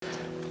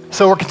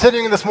So we're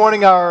continuing this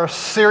morning our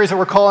series that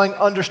we're calling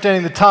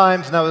Understanding the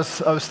Times, and I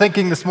was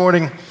thinking this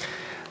morning,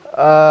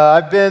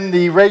 I've been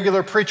the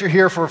regular preacher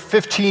here for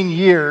 15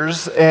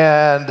 years,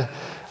 and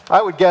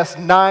I would guess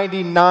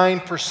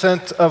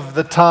 99% of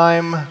the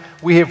time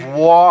we have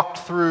walked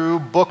through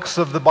books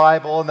of the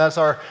Bible, and that's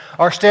our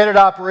standard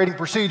operating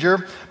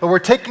procedure, but we're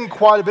taking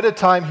quite a bit of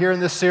time here in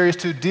this series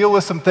to deal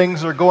with some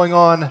things that are going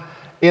on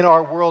in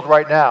our world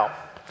right now.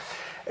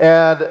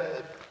 And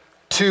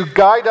to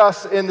guide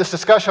us in this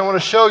discussion, I want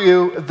to show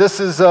you this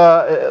is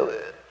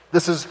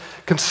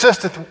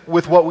consistent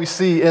with what we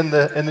see in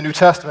the New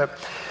Testament.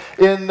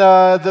 In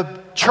the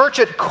church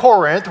at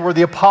Corinth, where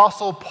the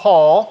Apostle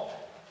Paul,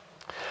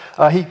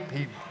 he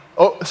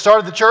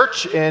started the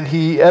church and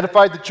he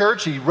edified the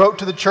church. He wrote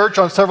to the church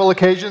on several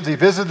occasions. He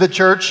visited the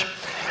church.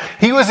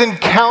 He was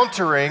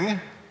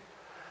encountering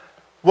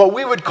what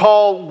we would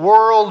call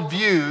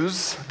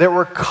worldviews that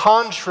were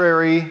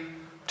contrary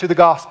to the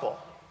gospel.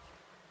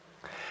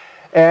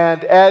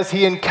 And as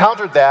he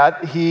encountered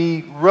that,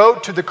 he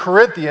wrote to the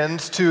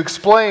Corinthians to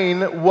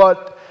explain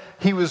what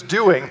he was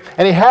doing.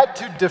 And he had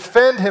to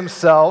defend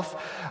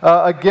himself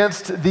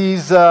against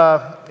these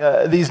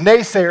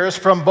naysayers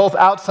from both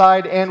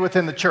outside and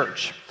within the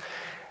church.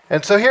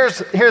 And so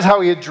here's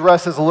how he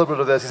addresses a little bit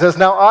of this. He says,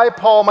 "Now I,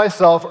 Paul,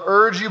 myself,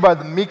 urge you by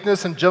the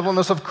meekness and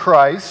gentleness of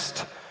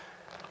Christ,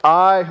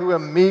 I who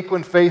am meek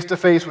when face to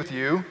face with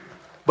you,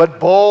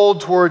 but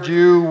bold toward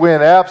you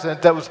when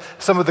absent." That was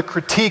some of the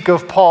critique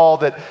of Paul,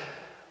 that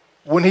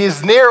when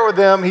he's near with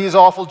them, he's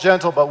awful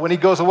gentle, but when he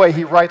goes away,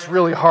 he writes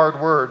really hard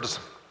words.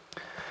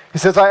 He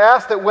says, "I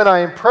ask that when I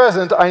am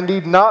present, I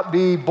need not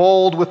be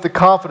bold with the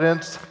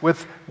confidence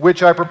with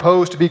which I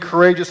propose to be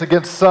courageous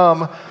against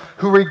some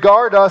who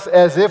regard us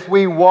as if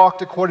we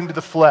walked according to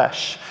the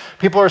flesh."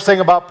 People are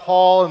saying about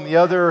Paul and the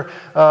other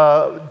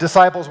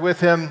disciples with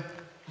him,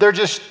 they're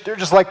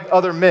just like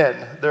other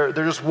men. They're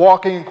just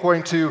walking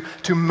according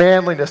to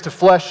manliness, to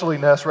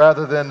fleshliness,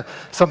 rather than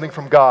something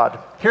from God.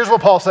 Here's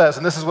what Paul says,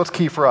 and this is what's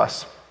key for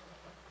us.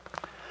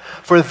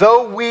 "For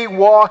though we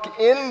walk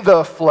in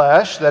the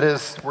flesh," that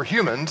is, we're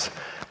humans,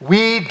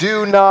 "we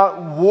do not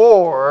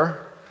war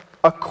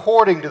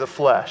according to the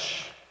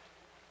flesh.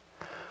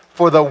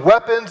 For the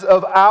weapons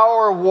of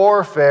our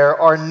warfare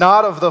are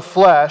not of the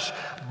flesh,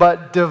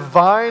 but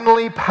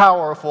divinely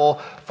powerful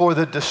for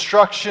the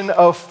destruction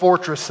of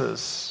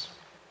fortresses."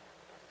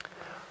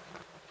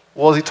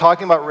 Well, is he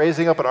talking about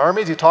raising up an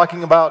army? Is he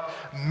talking about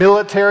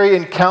military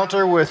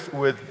encounter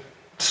with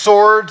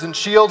swords and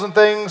shields and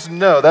things?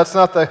 No, that's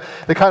not the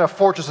kind of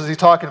fortresses he's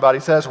talking about.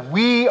 He says,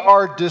 "We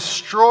are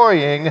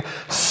destroying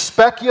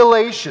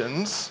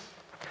speculations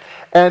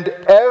and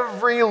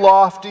every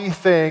lofty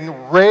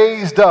thing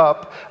raised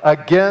up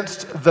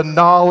against the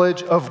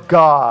knowledge of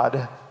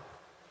God.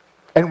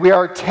 And we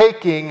are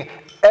taking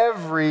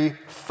every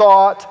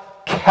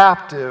thought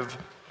captive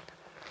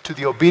to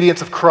the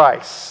obedience of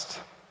Christ."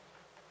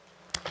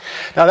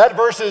 Now that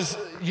verse is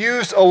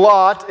used a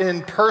lot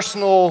in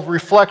personal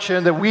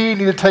reflection, that we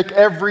need to take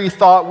every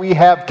thought we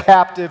have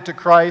captive to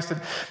Christ.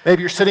 And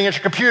maybe you're sitting at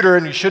your computer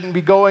and you shouldn't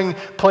be going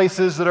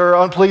places that are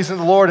unpleasing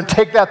to the Lord, and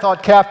take that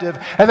thought captive.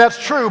 And that's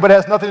true, but it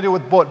has nothing to do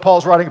with what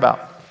Paul's writing about.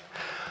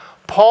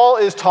 Paul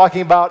is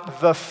talking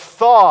about the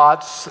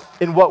thoughts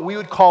in what we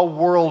would call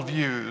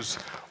worldviews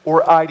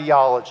or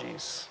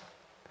ideologies.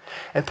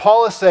 And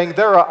Paul is saying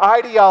there are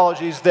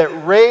ideologies that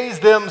raise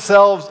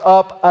themselves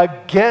up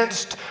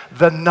against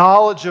the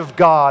knowledge of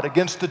God,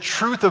 against the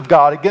truth of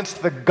God,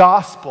 against the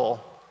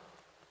gospel.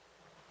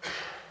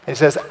 And he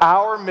says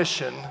our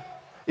mission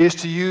is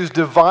to use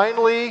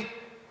divinely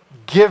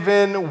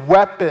given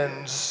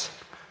weapons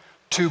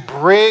to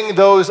bring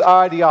those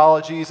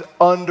ideologies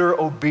under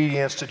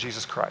obedience to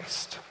Jesus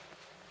Christ.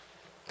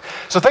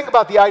 So think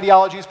about the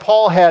ideologies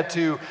Paul had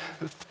to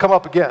come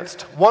up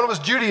against. One was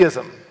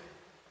Judaism.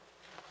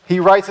 He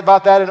writes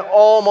about that in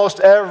almost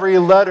every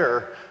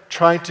letter,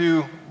 trying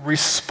to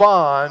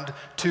respond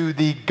to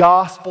the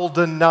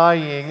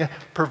gospel-denying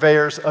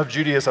purveyors of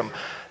Judaism.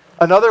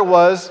 Another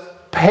was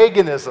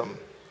paganism.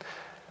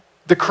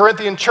 The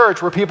Corinthian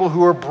church were people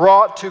who were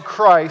brought to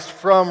Christ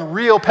from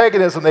real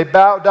paganism. They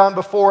bowed down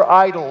before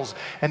idols,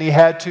 and he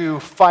had to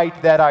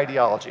fight that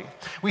ideology.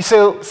 We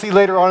see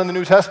later on in the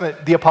New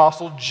Testament, the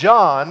Apostle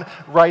John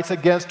writes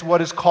against what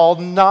is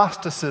called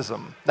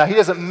Gnosticism. Now, he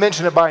doesn't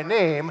mention it by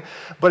name,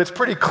 but it's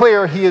pretty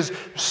clear he is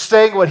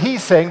saying what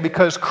he's saying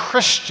because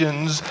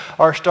Christians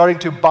are starting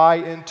to buy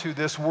into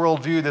this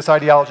worldview, this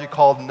ideology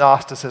called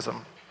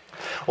Gnosticism.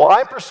 Well,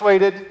 I'm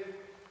persuaded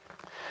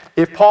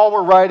if Paul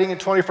were writing in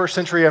 21st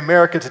century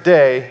America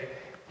today,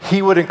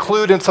 he would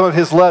include in some of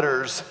his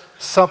letters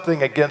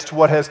something against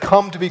what has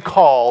come to be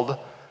called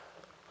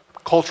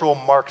cultural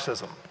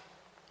Marxism.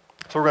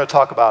 So we're going to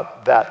talk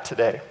about that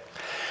today.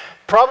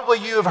 Probably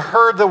you have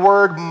heard the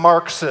word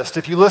Marxist.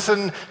 If you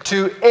listen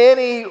to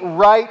any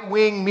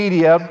right-wing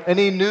media,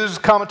 any news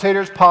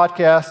commentators,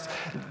 podcasts,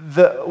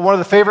 one of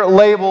the favorite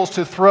labels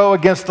to throw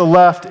against the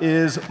left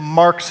is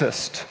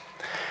Marxist.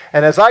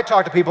 And as I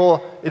talk to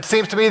people, it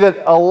seems to me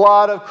that a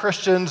lot of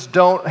Christians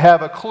don't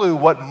have a clue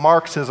what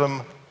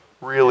Marxism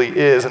really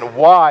is and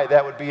why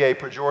that would be a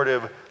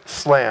pejorative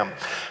slam.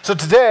 So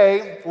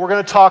today, we're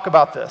going to talk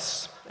about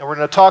this. And we're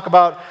going to talk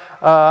about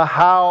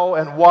how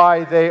and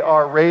why they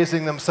are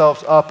raising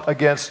themselves up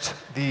against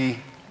the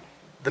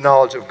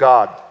knowledge of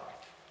God.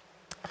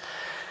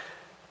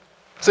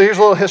 So here's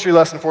a little history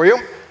lesson for you.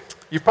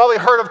 You've probably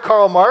heard of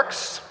Karl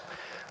Marx.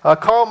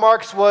 Karl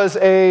Marx was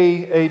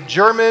a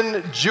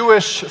German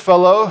Jewish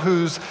fellow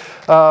whose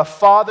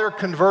father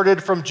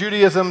converted from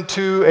Judaism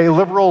to a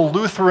liberal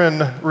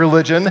Lutheran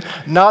religion,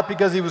 not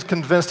because he was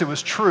convinced it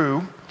was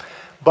true,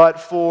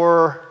 but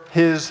for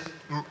his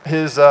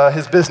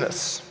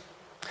business.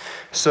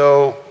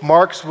 So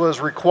Marx was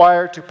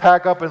required to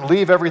pack up and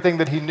leave everything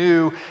that he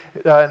knew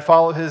and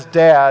follow his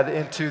dad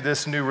into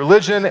this new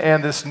religion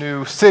and this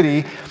new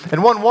city.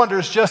 And one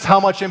wonders just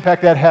how much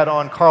impact that had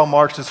on Karl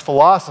Marx's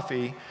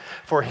philosophy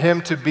for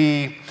him to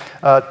be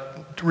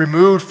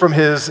removed from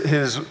his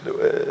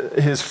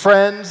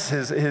friends,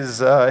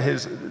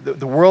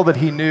 the world that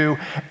he knew,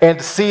 and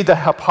to see the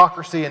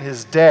hypocrisy in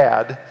his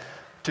dad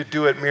to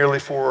do it merely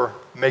for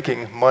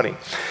making money.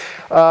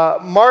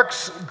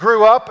 Marx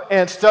grew up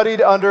and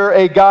studied under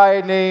a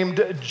guy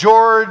named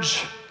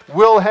George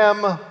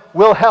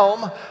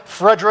Wilhelm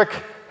Friedrich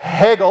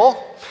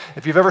Hegel.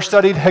 If you've ever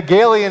studied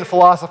Hegelian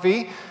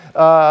philosophy,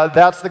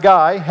 that's the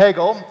guy,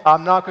 Hegel.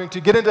 I'm not going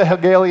to get into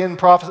Hegelian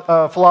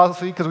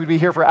philosophy because we'd be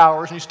here for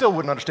hours and you still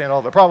wouldn't understand all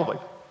of it, probably.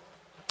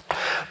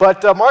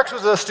 But Marx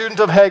was a student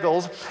of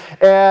Hegel's,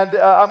 and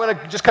I'm going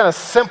to just kind of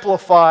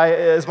simplify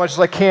as much as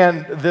I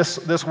can this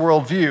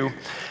worldview.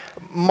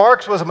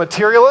 Marx was a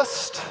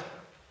materialist.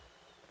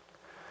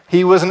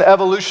 He was an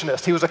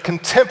evolutionist. He was a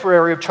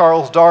contemporary of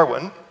Charles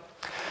Darwin.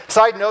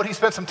 Side note, he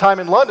spent some time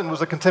in London,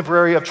 was a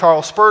contemporary of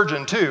Charles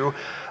Spurgeon, too.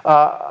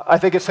 I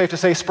think it's safe to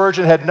say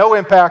Spurgeon had no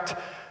impact.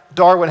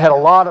 Darwin had a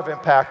lot of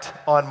impact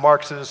on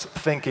Marx's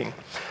thinking.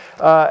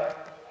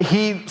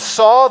 He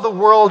saw the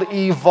world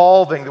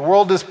evolving. The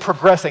world is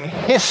progressing.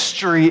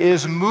 History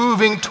is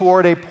moving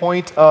toward a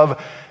point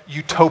of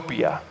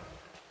utopia.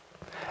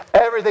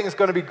 Everything is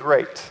going to be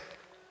great.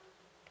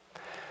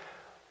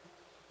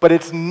 But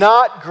it's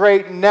not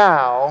great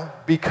now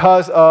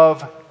because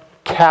of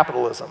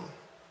capitalism.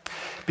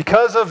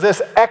 Because of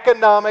this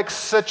economic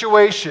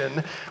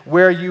situation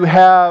where you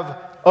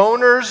have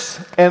owners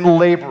and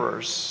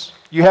laborers.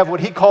 You have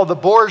what he called the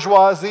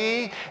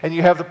bourgeoisie and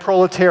you have the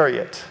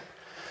proletariat.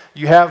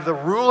 You have the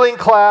ruling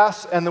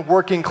class and the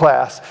working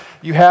class.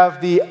 You have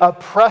the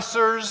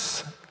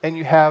oppressors and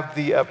you have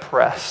the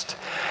oppressed.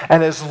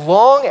 And as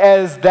long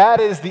as that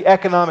is the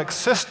economic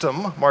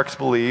system, Marx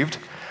believed,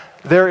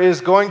 there is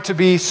going to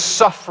be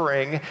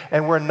suffering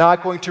and we're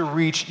not going to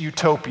reach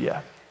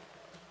utopia.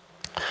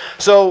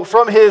 So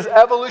from his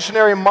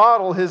evolutionary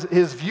model,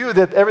 his view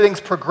that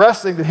everything's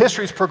progressing, that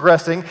history's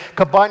progressing,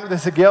 combined with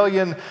his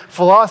Hegelian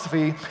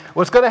philosophy,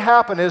 what's going to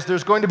happen is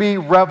there's going to be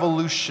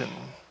revolution.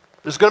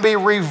 There's going to be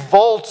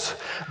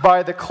revolt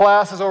by the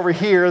classes over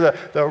here,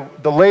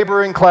 the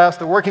laboring class,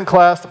 the working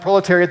class, the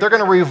proletariat. They're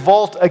going to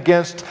revolt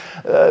against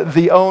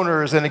the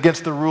owners and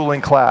against the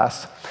ruling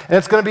class. And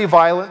it's going to be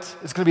violent,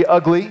 it's going to be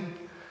ugly,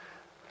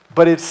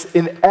 but it's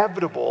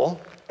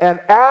inevitable. And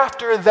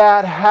after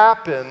that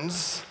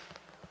happens,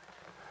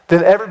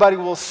 then everybody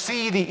will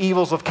see the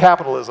evils of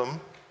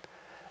capitalism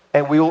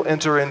and we will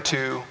enter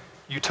into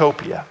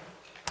utopia.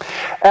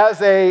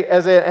 As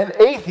an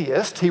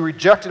atheist, he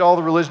rejected all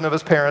the religion of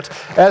his parents.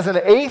 As an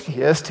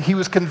atheist, he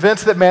was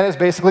convinced that man is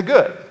basically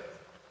good.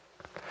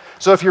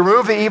 So if you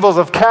remove the evils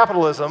of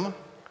capitalism,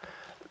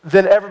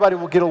 then everybody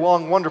will get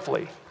along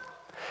wonderfully.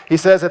 He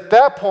says at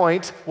that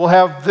point, we'll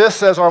have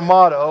this as our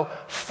motto: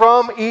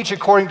 from each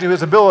according to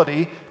his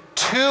ability,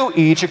 to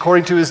each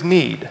according to his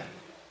need.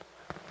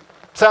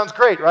 Sounds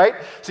great, right?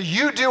 So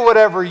you do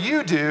whatever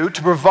you do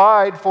to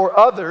provide for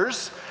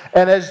others,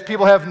 and as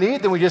people have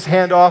need, then we just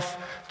hand off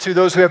to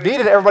those who have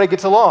need, and everybody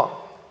gets along.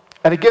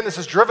 And again, this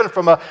is driven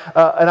from an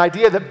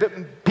idea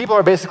that people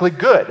are basically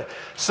good.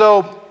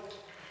 So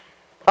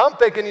I'm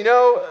thinking,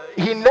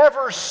 he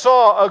never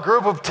saw a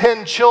group of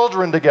 10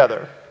 children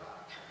together.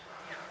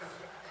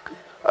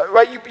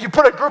 Right? You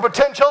put a group of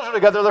 10 children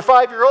together, they're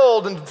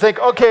 5-year-old, and think,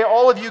 okay,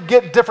 all of you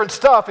get different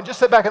stuff, and just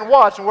sit back and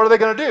watch, and what are they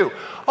going to do?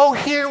 Oh,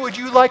 here, would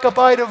you like a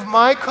bite of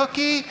my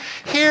cookie?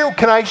 Here,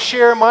 can I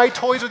share my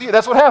toys with you?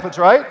 That's what happens,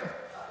 right?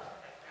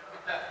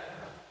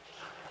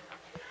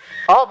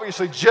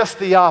 Obviously, just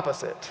the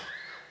opposite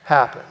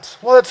happens.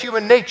 Well, that's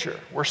human nature.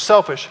 We're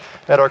selfish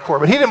at our core,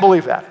 but he didn't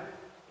believe that.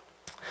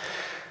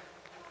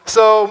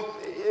 So,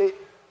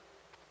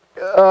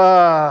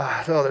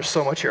 there's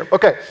so much here.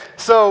 Okay,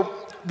 so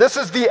this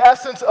is the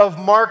essence of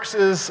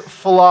Marx's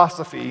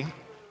philosophy,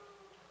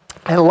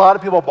 and a lot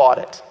of people bought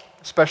it,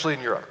 especially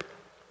in Europe.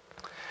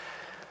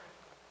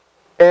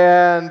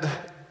 And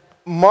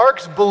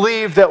Marx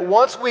believed that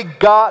once we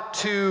got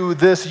to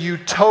this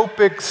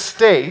utopic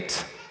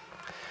state,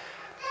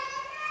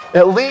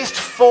 at least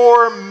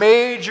 4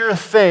 major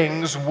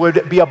things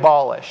would be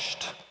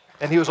abolished,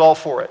 and he was all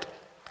for it.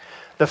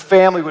 The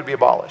family would be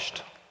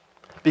abolished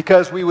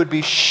because we would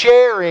be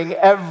sharing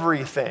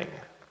everything.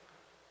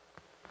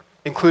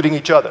 including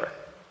each other.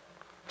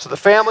 So the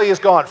family is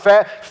gone.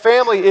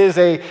 Family is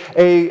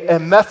a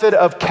method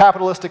of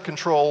capitalistic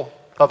control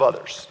of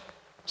others.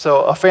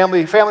 So a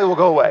family will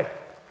go away.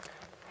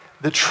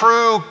 The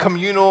true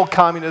communal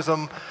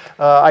communism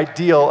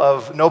ideal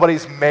of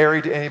nobody's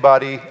married to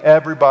anybody,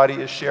 everybody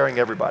is sharing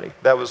everybody.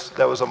 That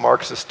was a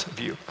Marxist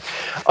view.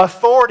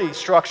 Authority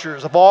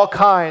structures of all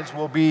kinds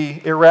will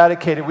be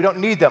eradicated. We don't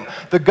need them.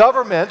 The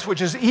government,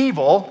 which is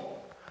evil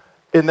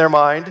in their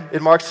mind,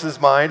 in Marx's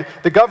mind,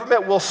 the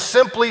government will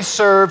simply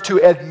serve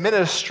to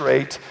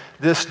administrate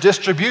this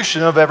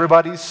distribution of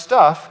everybody's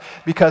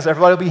stuff because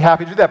everybody will be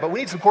happy to do that. But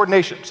we need some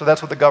coordination, so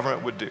that's what the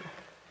government would do.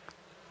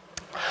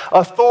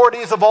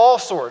 Authorities of all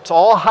sorts,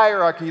 all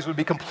hierarchies would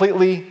be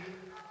completely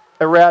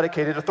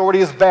eradicated. Authority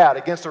is bad.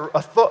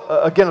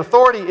 Again,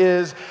 authority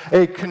is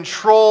a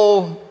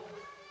control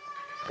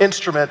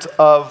instrument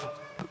of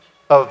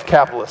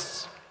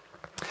capitalists.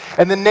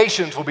 And the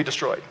nations will be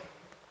destroyed.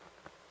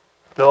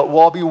 There will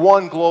all be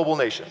one global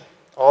nation.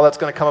 All that's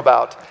going to come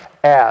about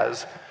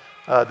as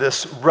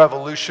this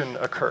revolution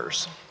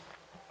occurs.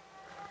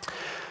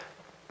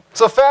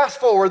 So fast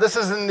forward, this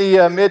is in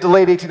the mid to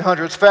late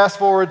 1800s, fast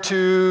forward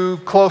to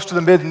close to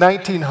the mid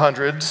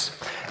 1900s,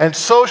 and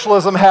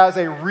socialism has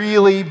a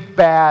really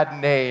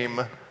bad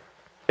name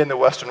in the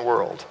Western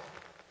world.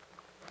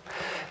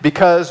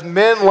 Because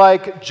men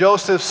like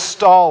Joseph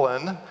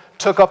Stalin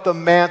took up the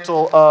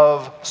mantle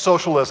of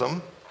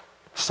socialism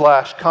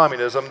 /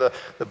 communism,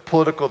 the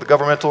political, the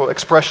governmental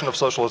expression of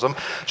socialism.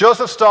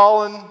 Joseph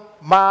Stalin,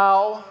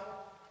 Mao,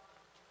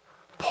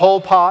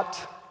 Pol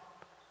Pot,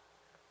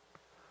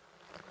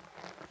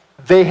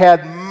 they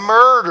had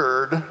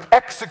murdered,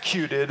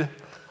 executed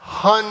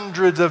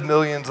hundreds of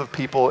millions of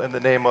people in the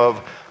name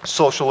of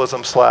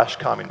socialism /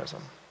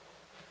 communism.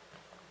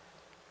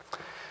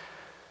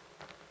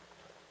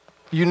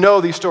 You know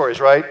these stories,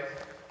 right?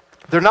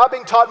 They're not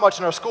being taught much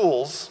in our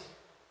schools,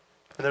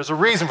 and there's a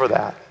reason for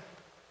that.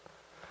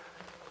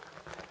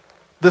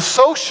 The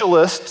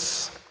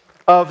socialists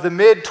of the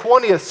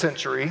mid-20th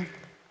century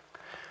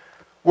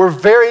were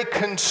very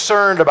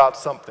concerned about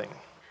something.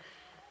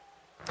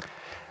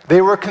 They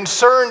were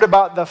concerned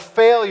about the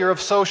failure of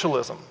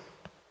socialism.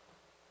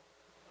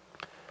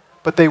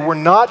 But they were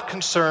not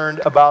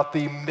concerned about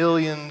the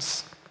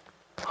millions,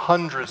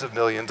 hundreds of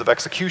millions of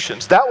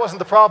executions. That wasn't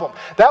the problem.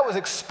 That was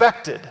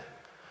expected.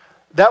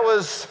 That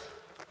was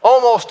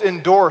almost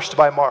endorsed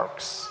by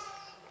Marx.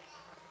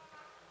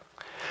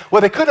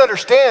 What they couldn't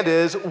understand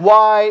is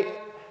why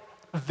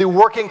the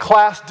working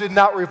class did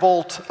not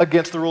revolt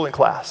against the ruling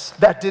class.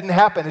 That didn't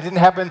happen. It didn't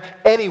happen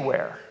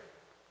anywhere.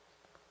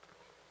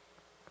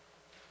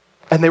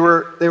 And they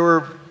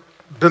were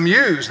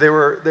bemused. They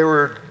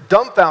were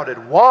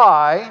dumbfounded.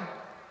 Why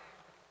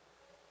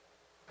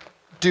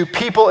do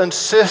people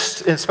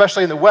insist,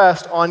 especially in the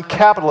West, on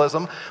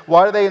capitalism?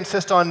 Why do they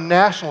insist on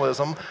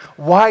nationalism?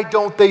 Why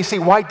didn't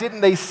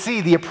they see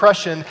the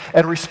oppression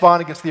and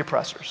respond against the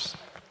oppressors?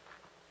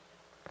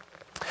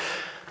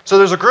 So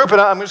there's a group, and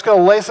I'm just going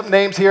to lay some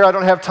names here. I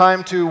don't have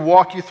time to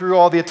walk you through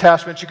all the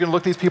attachments. You can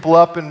look these people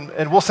up, and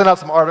we'll send out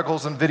some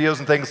articles and videos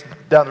and things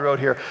down the road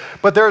here.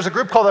 But there's a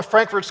group called the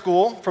Frankfurt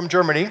School from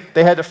Germany.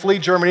 They had to flee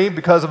Germany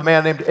because of a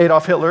man named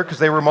Adolf Hitler, because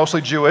they were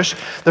mostly Jewish.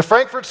 The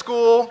Frankfurt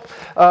School,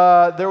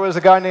 there was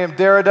a guy named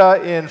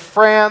Derrida in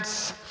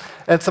France,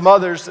 and some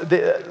others.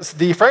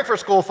 The Frankfurt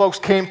School folks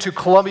came to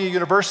Columbia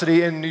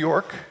University in New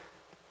York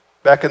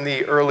back in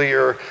the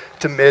earlier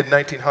to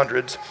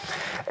mid-1900s.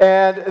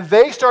 And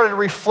they started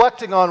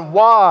reflecting on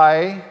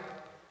why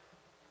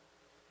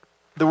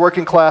the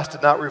working class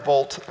did not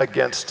revolt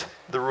against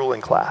the ruling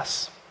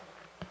class.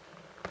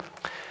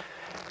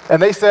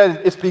 And they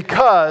said it's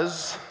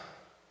because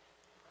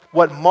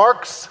what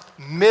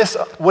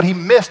he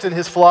missed in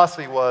his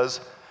philosophy was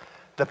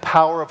the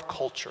power of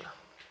culture,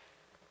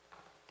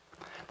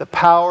 the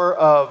power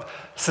of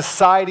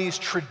society's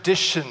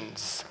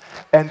traditions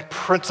and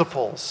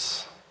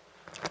principles,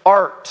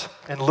 art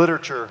and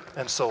literature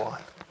and so on.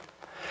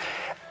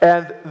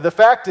 And the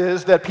fact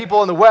is that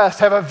people in the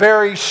West have a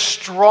very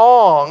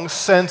strong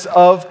sense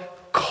of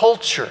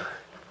culture.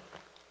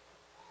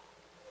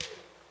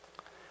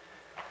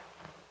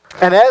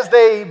 And as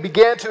they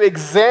began to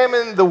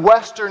examine the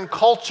Western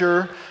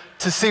culture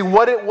to see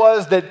what it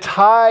was that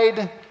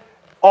tied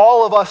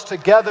all of us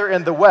together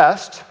in the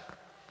West,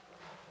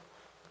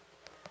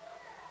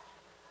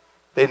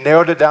 they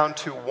narrowed it down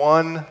to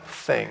one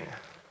thing.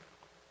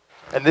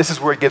 And this is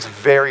where it gets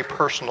very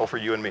personal for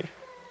you and me.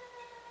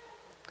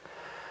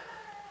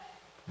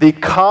 The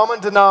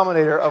common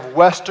denominator of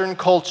Western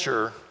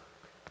culture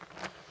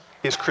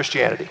is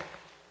Christianity.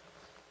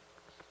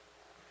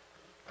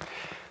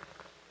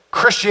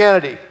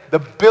 Christianity, the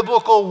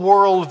biblical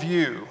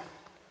worldview,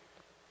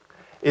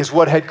 is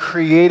what had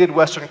created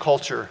Western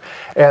culture.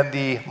 And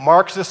the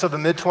Marxists of the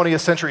mid-20th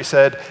century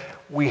said,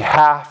 we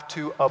have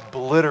to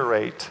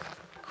obliterate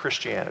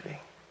Christianity.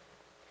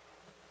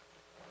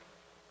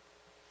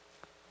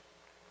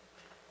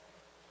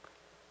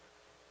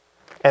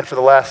 And for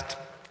the last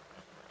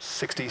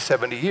 60,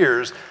 70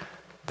 years,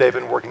 they've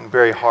been working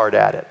very hard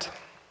at it.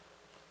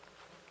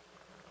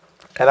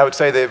 And I would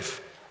say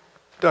they've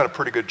done a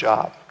pretty good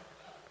job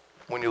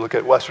when you look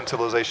at Western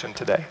civilization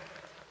today.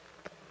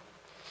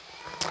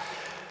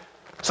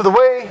 So the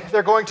way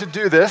they're going to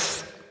do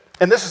this,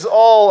 and this is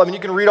all, you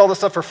can read all this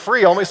stuff for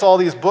free. Almost all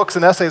these books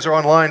and essays are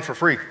online for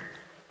free.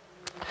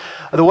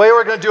 The way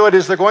we're going to do it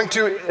is they're going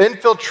to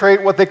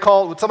infiltrate what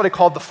somebody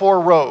called the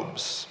four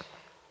robes.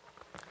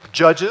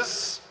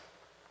 Judges.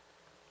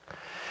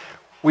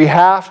 We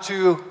have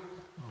to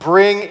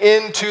bring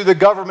into the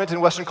government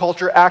in Western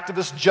culture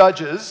activist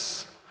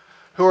judges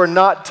who are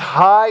not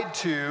tied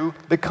to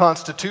the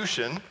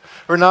Constitution,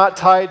 who are not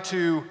tied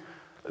to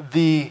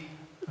the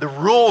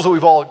rules that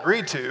we've all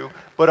agreed to,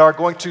 but are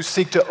going to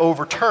seek to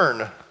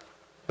overturn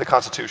the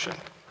Constitution.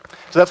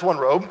 So that's one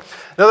robe.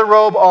 Another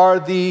robe are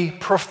the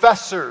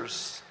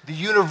professors, the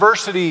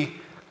university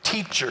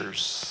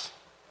teachers.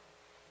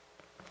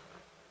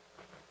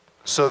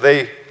 So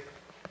they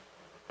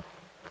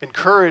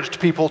encouraged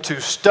people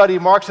to study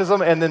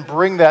Marxism and then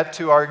bring that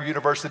to our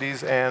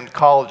universities and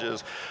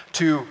colleges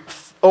to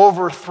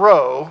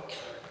overthrow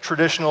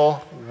traditional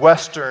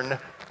Western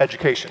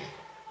education,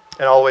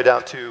 and all the way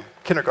down to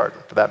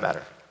kindergarten, for that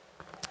matter.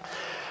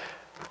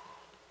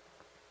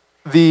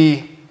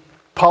 The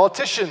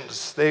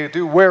politicians, they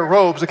do wear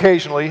robes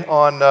occasionally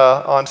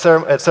at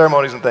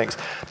ceremonies and things.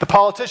 The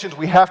politicians,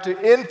 we have to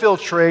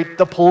infiltrate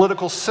the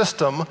political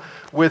system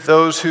with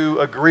those who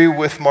agree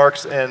with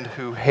Marx and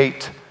who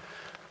hate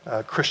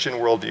Christian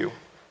worldview.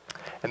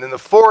 And then the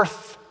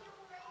fourth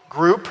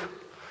group,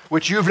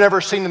 which you've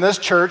never seen in this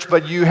church,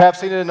 but you have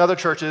seen it in other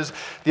churches,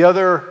 the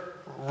other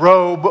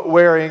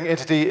robe-wearing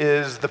entity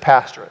is the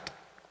pastorate.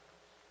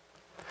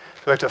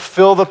 So we have to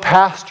fill the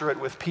pastorate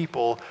with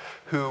people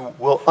who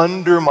will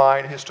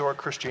undermine historic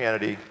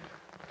Christianity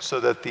so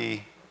that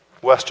the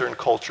Western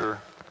culture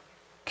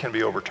can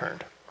be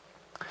overturned.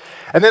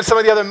 And then some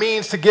of the other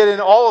means to get in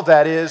all of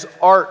that is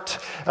art.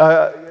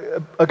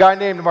 A guy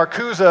named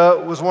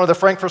Marcuse was one of the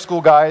Frankfurt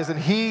School guys, and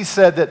he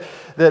said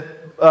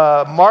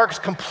that Marx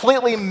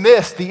completely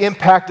missed the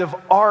impact of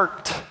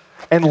art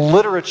and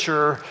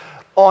literature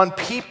on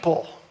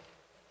people.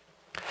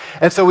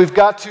 And so we've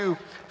got to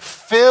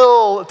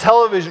fill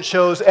television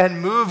shows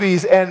and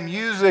movies and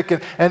music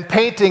and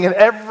painting and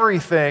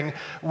everything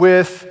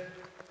with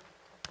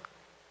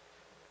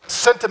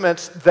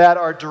sentiments that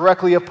are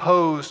directly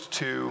opposed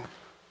to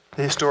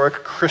the historic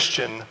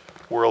Christian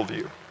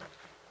worldview.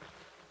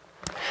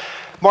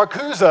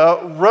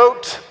 Marcuse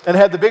wrote and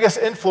had the biggest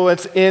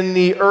influence in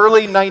the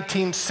early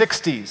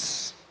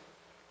 1960s.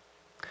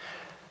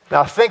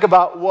 Now think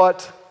about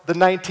what the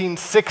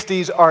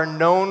 1960s are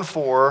known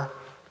for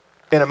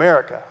in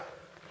America.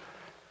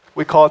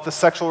 We call it the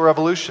sexual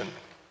revolution.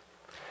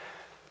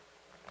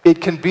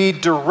 It can be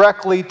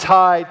directly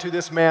tied to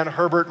this man,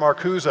 Herbert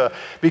Marcuse,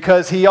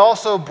 because he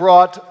also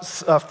brought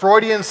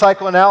Freudian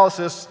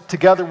psychoanalysis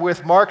together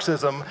with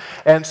Marxism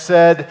and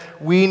said,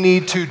 we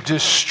need to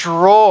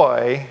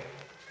destroy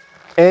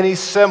any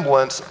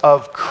semblance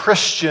of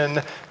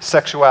Christian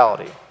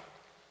sexuality.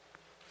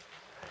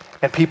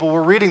 And people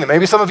were reading them.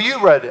 Maybe some of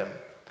you read him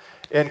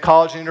in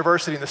college and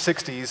university in the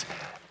 60s,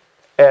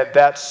 and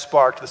that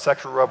sparked the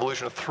sexual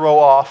revolution to throw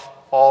off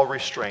all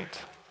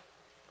restraint,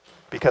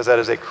 because that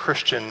is a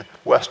Christian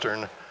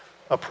Western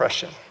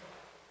oppression.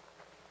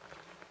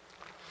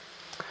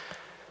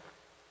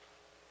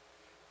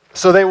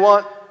 So they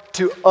want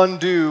to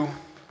undo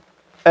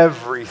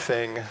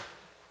everything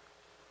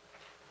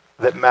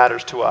that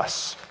matters to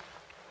us.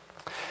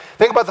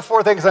 Think about the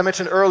four things I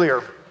mentioned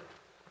earlier.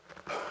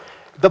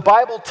 The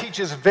Bible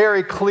teaches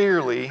very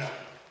clearly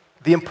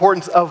the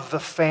importance of the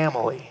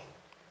family.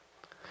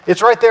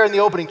 It's right there in the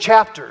opening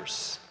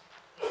chapters.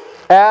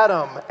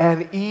 Adam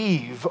and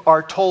Eve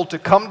are told to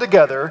come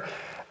together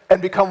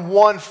and become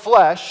one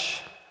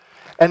flesh.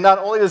 And not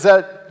only is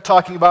that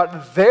talking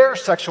about their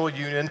sexual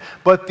union,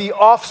 but the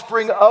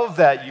offspring of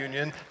that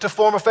union to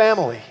form a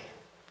family.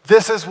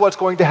 This is what's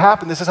going to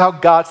happen. This is how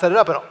God set it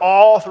up. And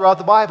all throughout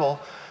the Bible,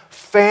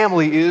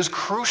 family is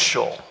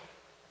crucial.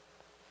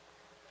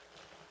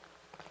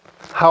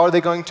 How are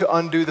they going to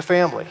undo the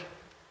family?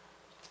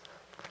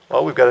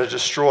 Well, we've got to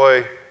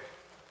destroy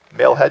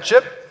male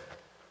headship.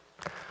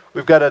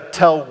 We've got to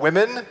tell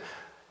women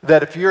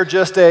that if you're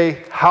just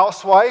a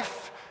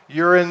housewife,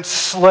 you're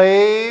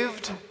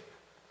enslaved.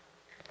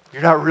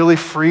 You're not really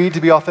free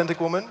to be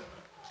authentic woman.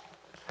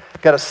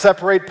 Got to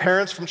separate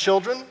parents from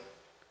children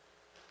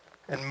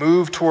and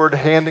move toward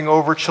handing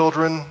over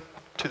children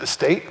to the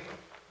state.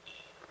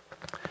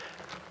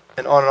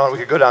 And on we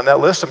could go down that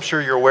list. I'm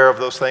sure you're aware of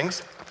those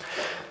things.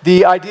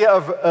 The idea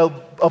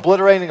of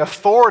obliterating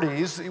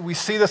authorities, we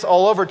see this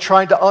all over,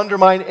 trying to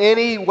undermine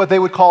any what they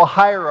would call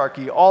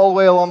hierarchy all the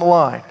way along the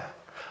line.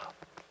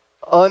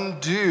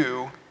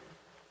 Undo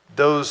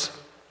those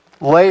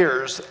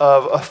layers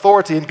of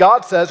authority. And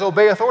God says,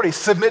 obey authority,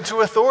 submit to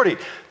authority.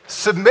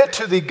 Submit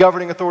to the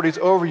governing authorities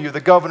over you,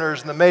 the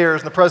governors and the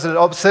mayors and the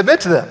president,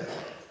 submit to them.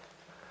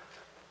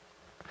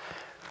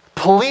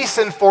 Police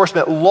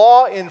enforcement,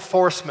 law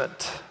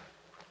enforcement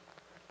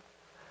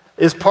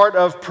is part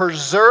of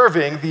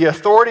preserving the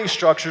authority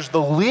structures,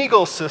 the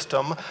legal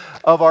system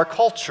of our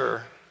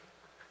culture.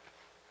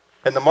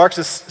 And the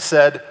Marxists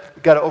said,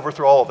 we've got to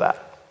overthrow all of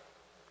that.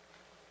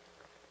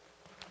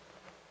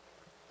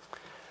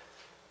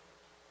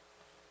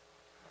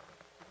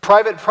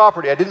 Private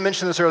property, I didn't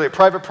mention this earlier,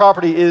 private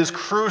property is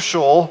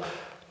crucial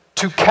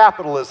to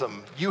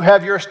capitalism. You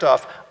have your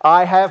stuff,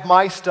 I have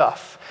my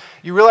stuff.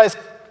 You realize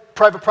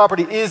private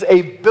property is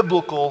a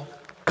biblical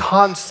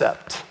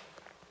concept.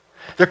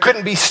 There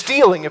couldn't be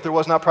stealing if there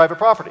was not private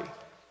property.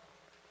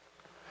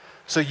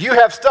 So you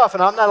have stuff,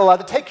 and I'm not allowed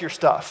to take your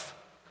stuff.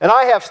 And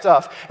I have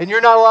stuff, and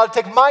you're not allowed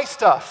to take my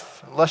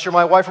stuff, unless you're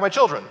my wife or my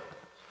children.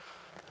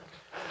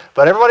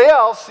 But everybody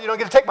else, you don't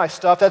get to take my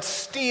stuff. That's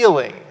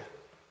stealing.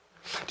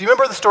 Do you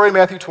remember the story in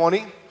Matthew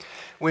 20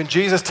 when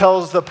Jesus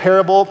tells the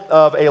parable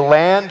of a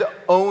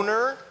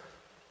landowner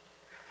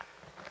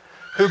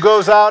who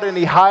goes out and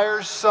he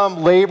hires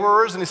some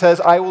laborers and he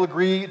says, I will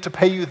agree to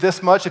pay you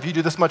this much if you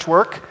do this much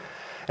work.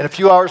 And a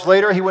few hours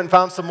later, he went and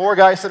found some more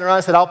guys sitting around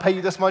and said, I'll pay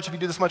you this much if you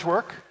do this much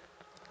work.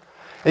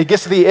 And he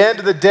gets to the end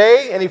of the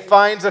day and he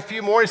finds a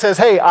few more and he says,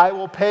 hey, I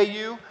will pay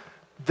you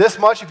this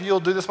much if you'll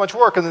do this much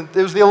work. And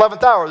it was the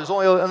 11th hour. There's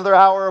only another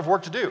hour of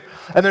work to do.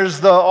 And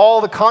there's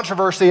all the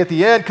controversy at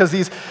the end because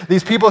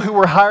these people who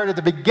were hired at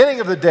the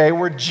beginning of the day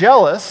were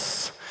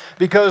jealous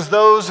because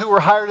those who were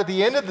hired at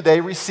the end of the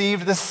day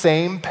received the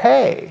same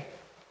pay.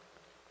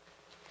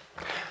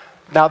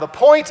 Now, the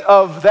point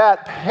of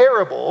that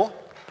parable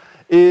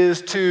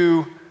is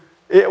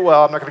I'm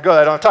not going to go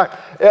there, I don't have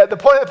time. The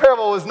point of the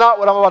parable is not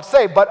what I'm about to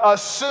say, but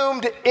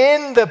assumed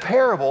in the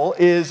parable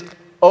is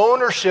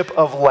ownership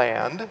of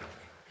land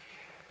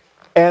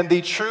and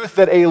the truth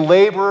that a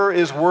laborer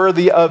is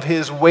worthy of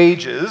his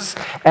wages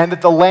and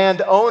that the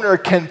landowner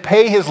can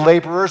pay his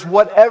laborers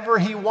whatever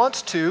he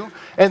wants to,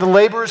 and the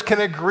laborers can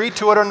agree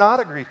to it or not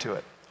agree to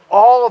it.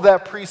 All of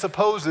that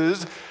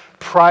presupposes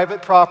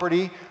private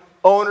property,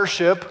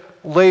 ownership,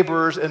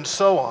 laborers, and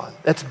so on.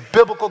 That's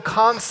biblical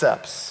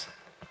concepts.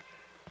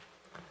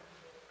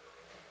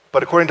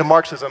 But according to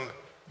Marxism,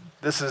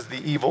 this is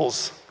the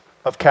evils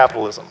of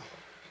capitalism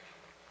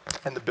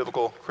and the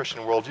biblical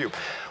Christian worldview.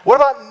 What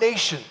about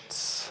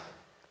nations?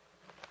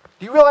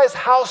 Do you realize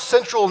how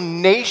central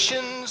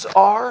nations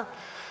are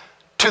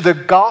to the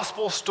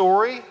gospel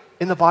story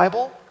in the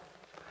Bible?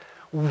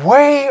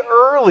 Way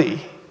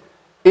early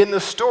in the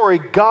story,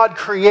 God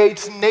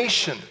creates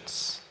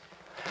nations.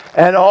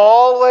 And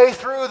all the way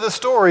through the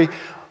story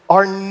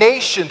are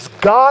nations.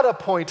 God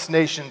appoints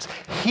nations.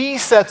 He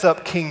sets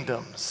up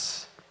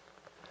kingdoms.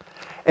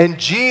 And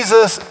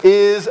Jesus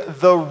is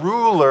the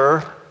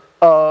ruler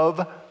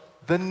of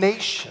the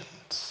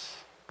nations.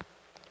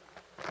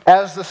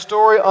 As the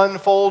story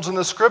unfolds in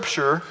the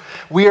scripture,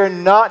 we are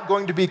not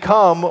going to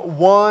become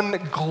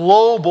one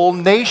global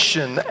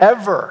nation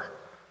ever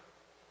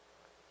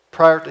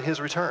prior to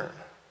his return.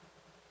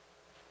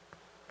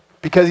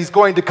 Because he's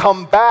going to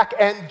come back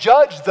and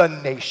judge the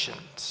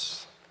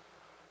nations,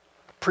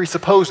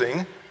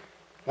 presupposing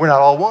we're not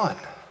all one.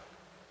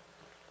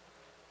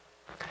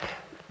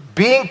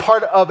 Being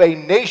part of a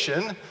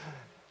nation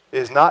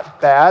is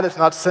not bad, it's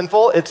not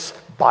sinful, it's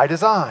by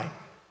design.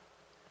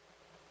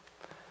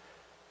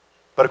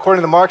 But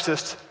according to the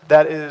Marxists,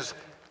 that is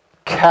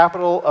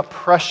capital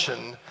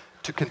oppression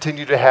to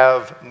continue to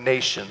have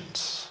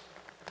nations.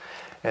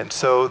 And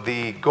so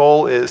the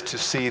goal is to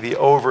see the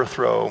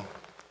overthrow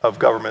of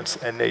governments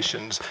and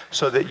nations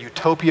so that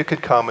utopia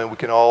could come and we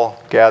can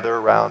all gather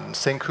around and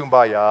sing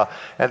Kumbaya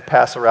and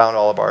pass around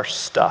all of our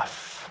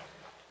stuff.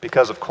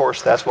 Because, of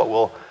course, that's what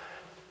will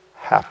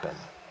happen.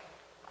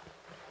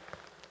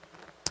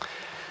 A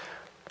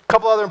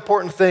couple other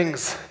important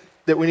things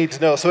that we need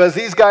to know. So as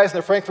these guys in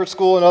the Frankfurt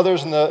School and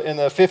others in the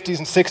 50s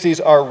and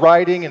 60s are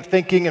writing and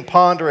thinking and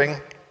pondering,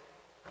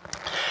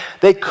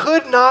 they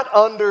could not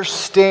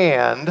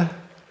understand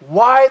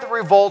why the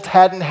revolt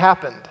hadn't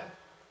happened.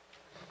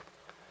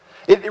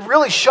 It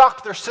really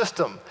shocked their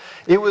system.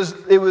 They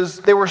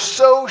were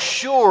so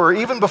sure,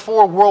 even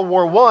before World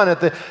War I,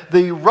 at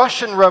the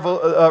Russian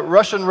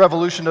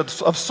Revolution of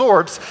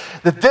sorts,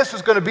 that this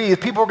was going to be,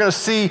 people were going to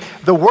see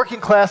the working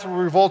class will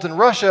revolt in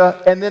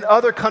Russia, and then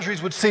other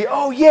countries would see,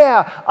 oh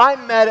yeah,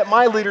 I'm mad at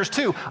my leaders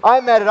too.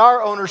 I'm mad at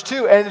our owners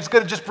too, and it's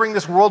going to just bring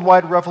this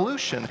worldwide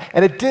revolution.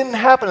 And it didn't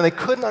happen, and they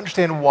couldn't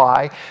understand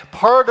why.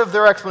 Part of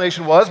their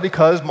explanation was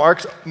because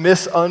Marx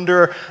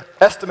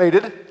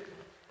misunderestimated,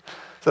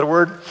 is that a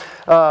word?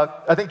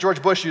 I think George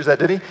Bush used that,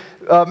 did he?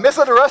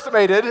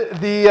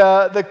 Misunderestimated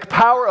the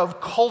power of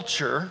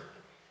culture.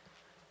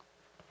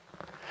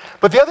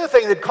 But the other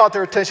thing that caught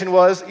their attention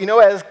was,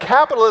 as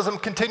capitalism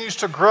continues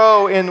to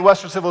grow in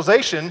Western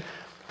civilization,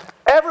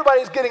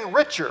 everybody's getting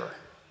richer.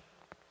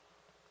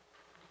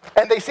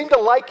 And they seem to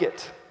like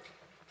it.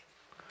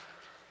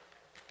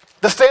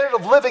 The standard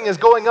of living is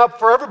going up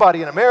for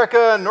everybody in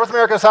America, North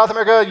America, South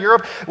America,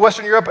 Europe,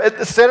 Western Europe.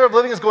 The standard of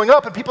living is going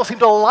up, and people seem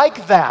to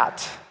like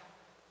that.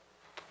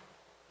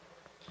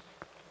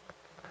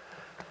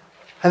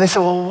 And they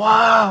said, well,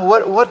 wow,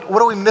 what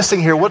are we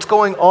missing here? What's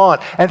going on?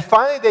 And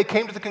finally they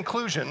came to the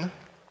conclusion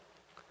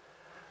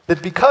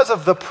that because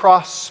of the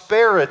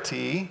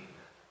prosperity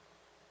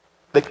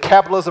that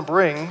capitalism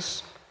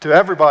brings to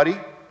everybody,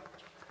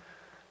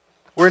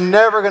 we're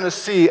never going to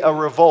see a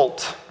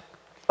revolt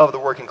of the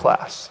working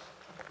class.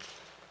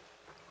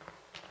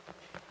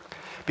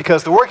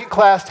 Because the working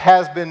class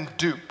has been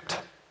duped.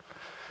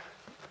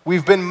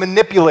 We've been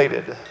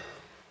manipulated.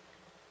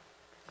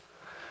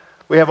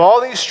 We have all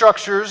these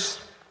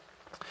structures,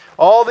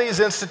 all these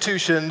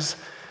institutions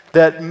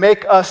that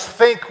make us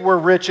think we're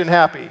rich and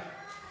happy.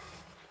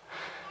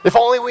 If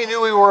only we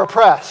knew we were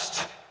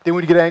oppressed, then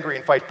we'd get angry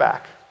and fight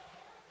back.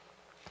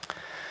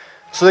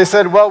 So they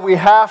said, well, we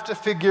have to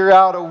figure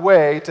out a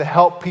way to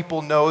help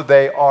people know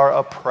they are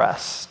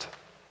oppressed.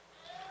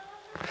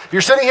 If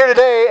you're sitting here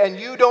today and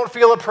you don't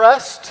feel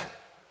oppressed,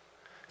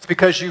 it's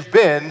because you've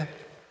been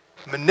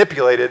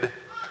manipulated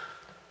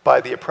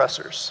by the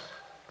oppressors.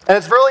 And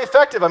it's really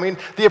effective. I mean,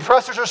 the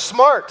oppressors are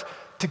smart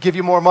to give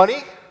you more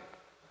money,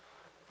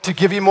 to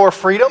give you more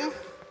freedom,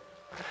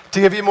 to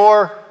give you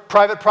more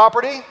private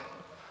property,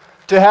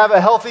 to have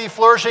a healthy,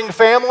 flourishing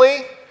family,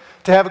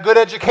 to have a good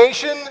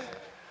education,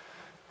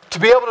 to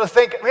be able to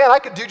think, man, I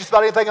could do just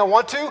about anything I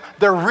want to.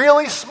 They're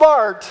really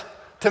smart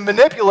to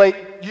manipulate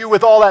you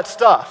with all that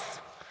stuff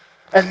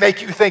and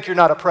make you think you're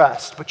not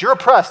oppressed. But you're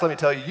oppressed, let me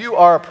tell you. You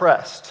are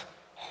oppressed.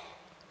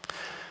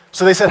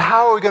 So they said,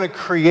 how are we going to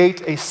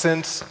create a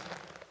sense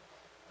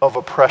of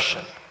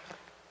oppression?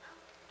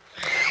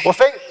 Well,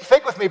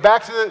 think with me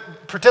back to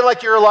pretend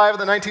like you're alive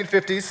in the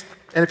 1950s.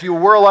 And if you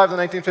were alive in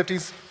the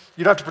 1950s,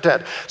 you don't have to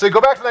pretend. So you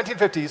go back to the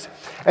 1950s,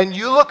 and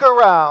you look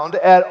around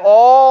at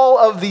all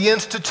of the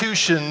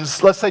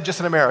institutions, let's say just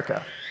in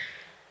America.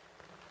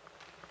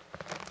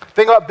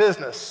 Think about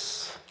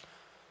business.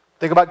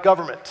 Think about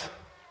government.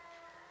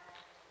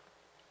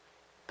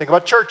 Think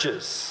about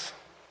churches.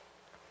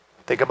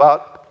 Think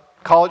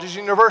about colleges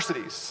and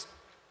universities.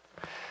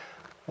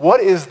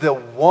 What is the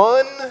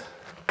one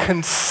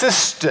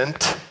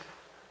consistent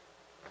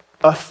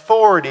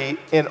authority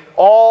in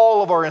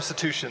all of our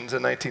institutions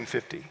in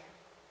 1950?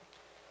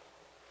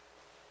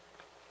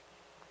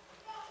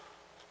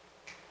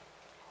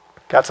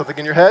 Got something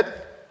in your head?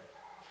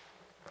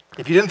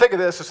 If you didn't think of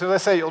this, as soon as I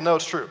say it, you'll know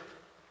it's true.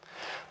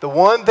 The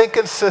one thing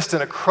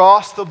consistent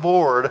across the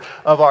board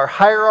of our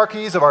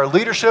hierarchies, of our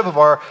leadership, of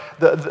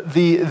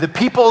the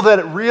people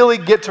that really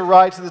get to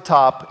rise to the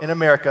top in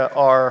America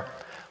are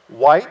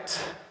white,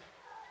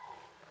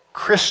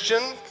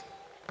 Christian,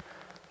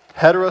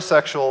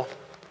 heterosexual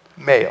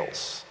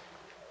males.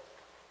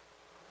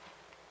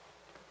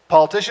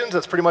 Politicians,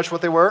 that's pretty much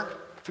what they were,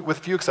 with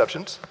a few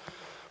exceptions.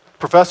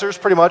 Professors,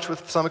 pretty much,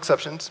 with some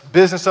exceptions.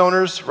 Business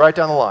owners, right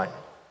down the line.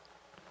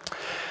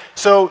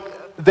 So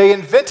they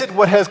invented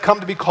what has come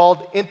to be called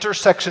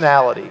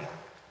intersectionality.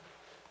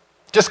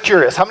 Just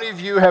curious, how many of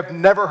you have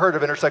never heard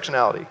of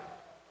intersectionality?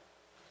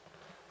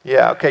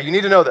 Yeah, okay, you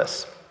need to know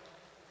this.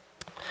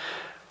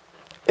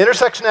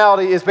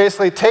 Intersectionality is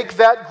basically take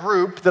that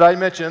group that I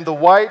mentioned, the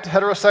white,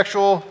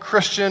 heterosexual,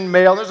 Christian,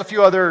 male, and there's a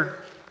few other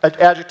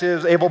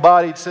adjectives,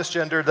 able-bodied,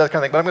 cisgender, that kind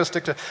of thing, but I'm going to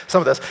stick to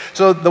some of this.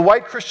 So the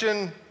white,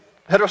 Christian,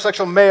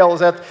 heterosexual male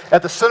is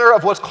at the center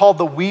of what's called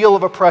the wheel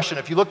of oppression.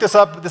 If you look this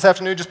up this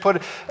afternoon, just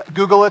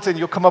Google it, and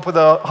you'll come up with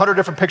 100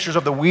 different pictures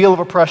of the wheel of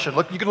oppression.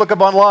 You can look up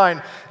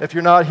online if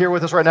you're not here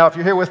with us right now. If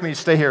you're here with me,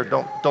 stay here.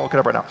 Don't look it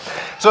up right now.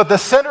 So at the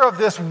center of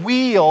this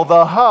wheel,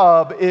 the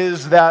hub,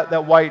 is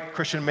that white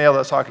Christian male that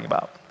I was talking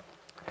about.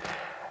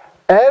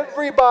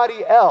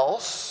 Everybody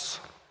else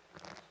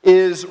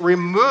is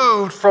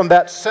removed from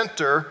that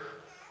center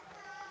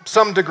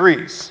some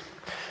degrees.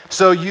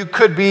 So you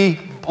could be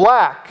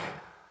black,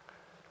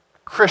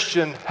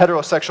 Christian,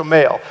 heterosexual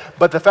male.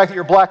 But the fact that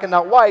you're black and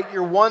not white,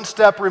 you're one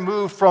step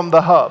removed from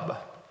the hub.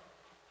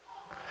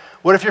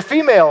 What if you're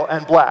female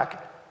and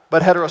black,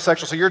 but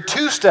heterosexual? So you're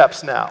 2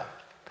 steps now.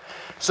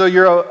 So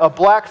you're a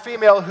black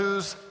female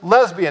who's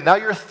lesbian. Now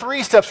you're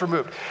 3 steps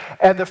removed.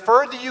 And the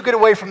further you get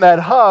away from that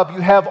hub,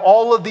 you have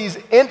all of these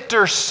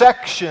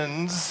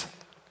intersections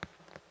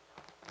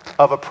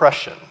of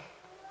oppression.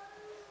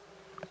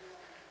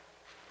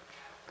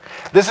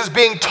 This is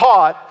being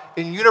taught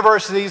in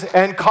universities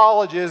and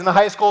colleges and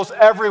high schools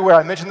everywhere.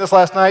 I mentioned this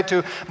last night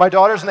to my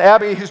daughters and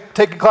Abby, who's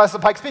taking classes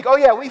at Pikes Peak. Oh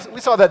yeah, we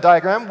saw that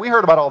diagram. We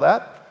heard about all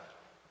that.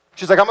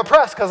 She's like, I'm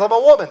oppressed because I'm a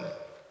woman.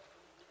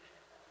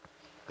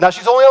 Now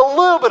she's only a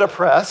little bit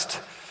oppressed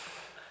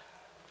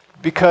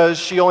because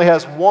she only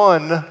has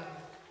one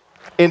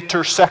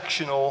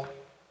intersectional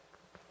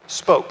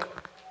spoke.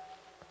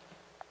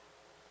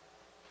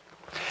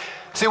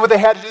 See what they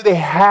had to do? They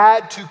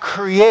had to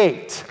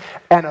create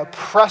an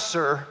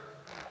oppressor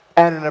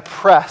and an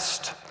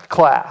oppressed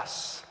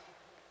class.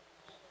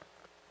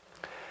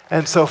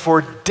 And so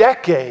for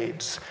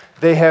decades,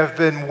 they have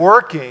been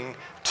working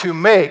to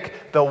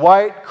make the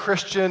white,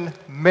 Christian,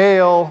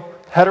 male,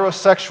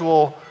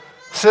 heterosexual,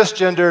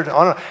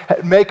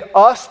 cisgendered, make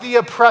us the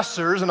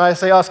oppressors, and I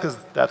say us because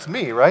that's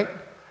me, right?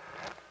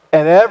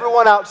 And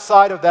everyone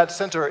outside of that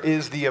center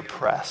is the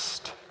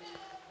oppressed.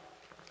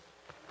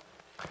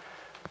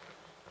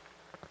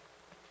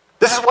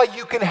 This is why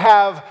you can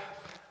have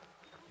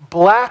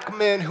black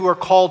men who are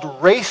called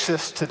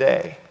racist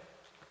today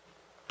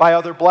by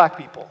other black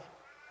people.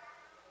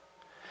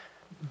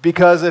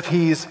 Because if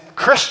he's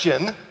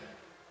Christian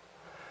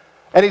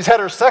and he's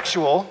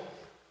heterosexual,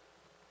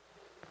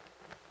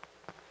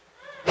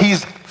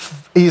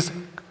 he's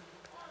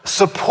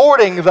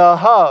supporting the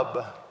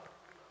hub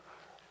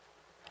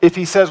if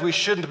he says we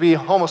shouldn't be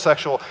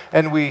homosexual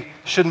and we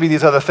shouldn't be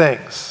these other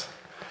things.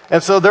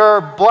 And so there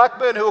are black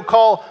men who will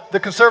call the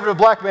conservative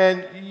black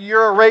man,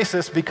 you're a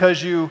racist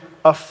because you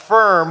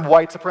affirm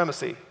white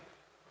supremacy,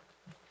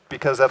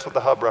 because that's what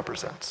the hub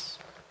represents.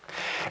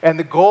 And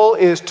the goal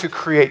is to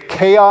create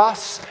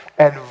chaos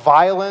and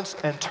violence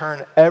and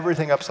turn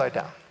everything upside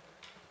down.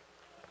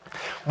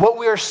 What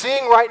we are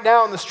seeing right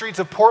now in the streets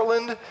of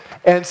Portland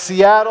and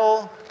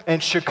Seattle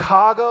and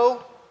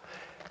Chicago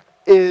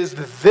is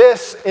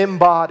this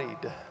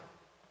embodied.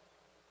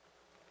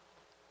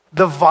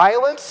 The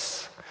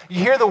violence, you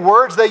hear the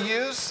words they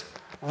use?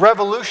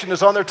 Revolution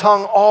is on their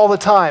tongue all the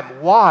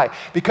time. Why?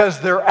 Because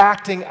they're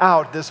acting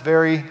out this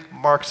very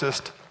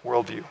Marxist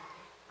worldview.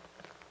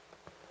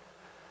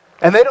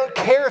 And they don't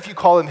care if you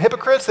call them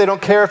hypocrites. They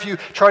don't care if you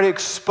try to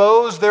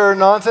expose their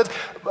nonsense.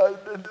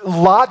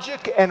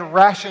 Logic and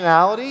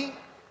rationality.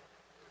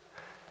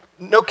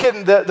 No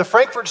kidding, the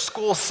Frankfurt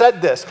School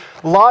said this.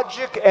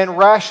 Logic and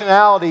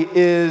rationality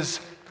is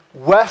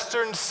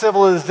Western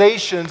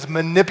civilization's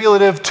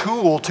manipulative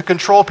tool to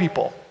control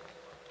people.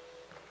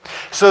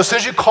 So as soon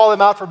as you call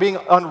them out for being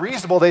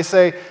unreasonable, they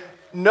say,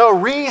 no,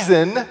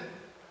 reason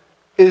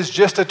is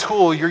just a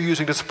tool you're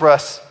using to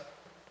suppress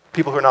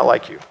people who are not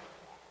like you.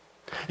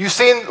 You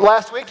seen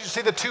last week, did you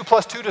see the 2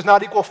 + 2 does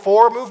not equal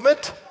 4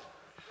 movement?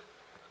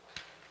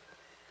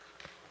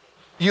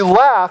 You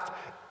laugh,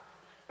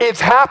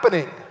 it's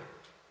happening.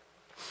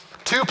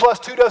 2 +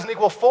 2 doesn't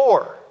equal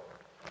 4.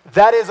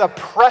 That is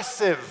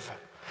oppressive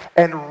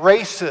and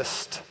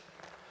racist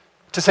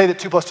to say that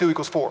 2 + 2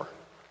 equals 4.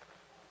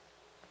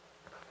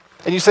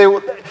 And you say,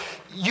 well,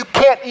 you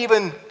can't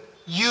even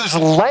use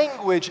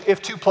language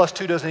if 2 +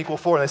 2 doesn't equal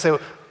 4. And they say,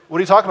 well, what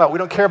are you talking about? We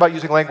don't care about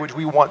using language.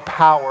 We want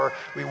power.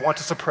 We want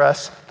to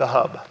suppress the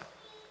hub.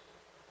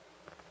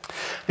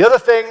 The other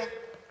thing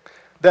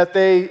that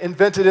they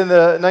invented in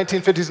the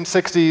 1950s and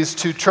 60s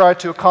to try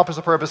to accomplish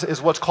the purpose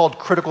is what's called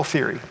critical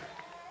theory.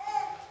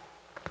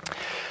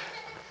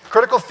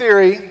 Critical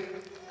theory,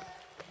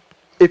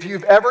 if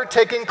you've ever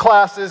taken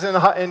classes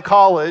in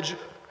college,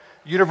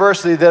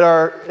 university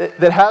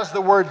that has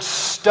the word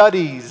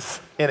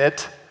studies in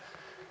it,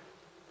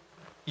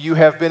 you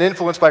have been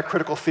influenced by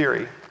critical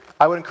theory.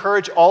 I would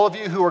encourage all of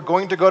you who are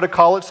going to go to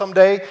college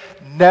someday,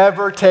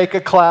 never take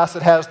a class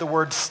that has the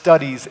word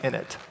studies in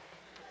it.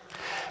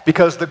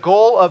 Because the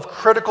goal of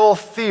critical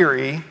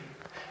theory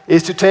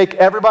is to take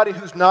everybody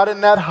who's not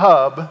in that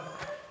hub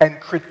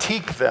and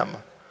critique them,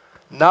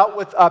 not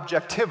with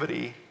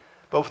objectivity,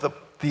 but with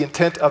the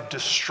intent of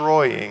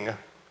destroying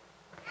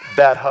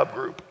that hub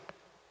group.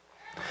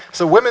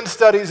 So women's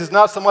studies is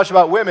not so much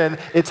about women,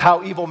 it's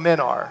how evil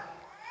men are.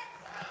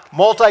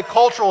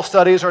 Multicultural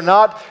studies are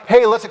not,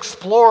 hey, let's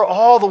explore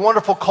all the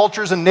wonderful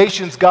cultures and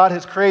nations God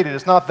has created.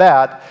 It's not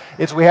that.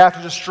 It's we have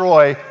to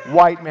destroy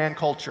white man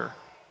culture.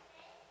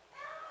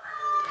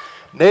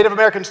 Native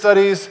American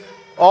studies,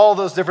 all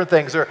those different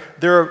things.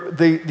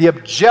 The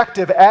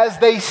objective, as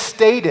they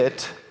state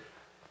it,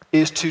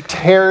 is to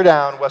tear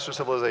down Western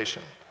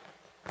civilization.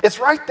 It's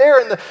right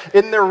there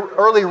in their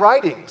early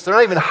writings. They're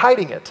not even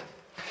hiding it.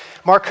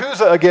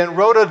 Marcuse, again,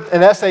 wrote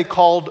an essay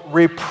called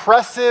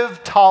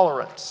Repressive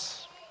Tolerance.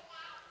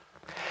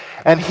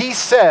 And he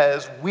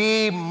says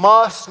we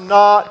must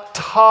not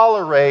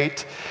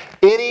tolerate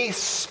any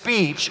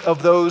speech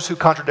of those who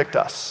contradict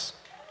us.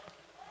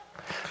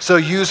 So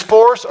use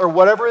force or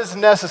whatever is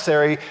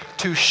necessary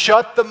to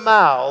shut the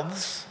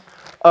mouths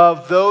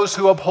of those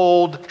who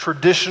uphold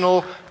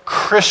traditional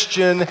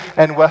Christian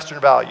and Western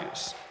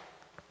values.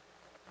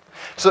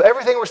 So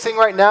everything we're seeing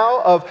right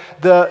now of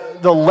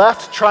the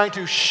left trying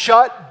to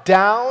shut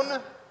down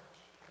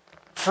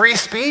free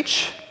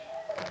speech,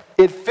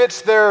 it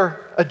fits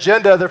their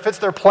agenda, it fits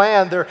their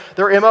plan,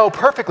 their MO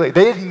perfectly.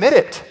 They admit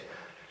it.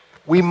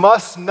 We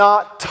must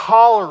not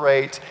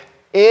tolerate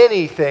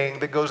anything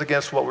that goes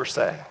against what we're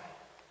saying.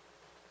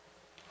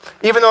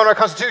 Even though in our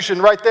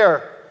Constitution, right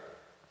there,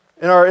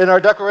 in our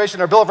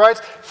Declaration, our Bill of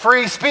Rights,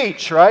 free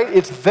speech, right?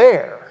 It's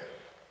there.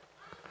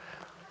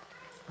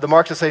 The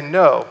Marxists say,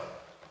 no,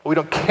 we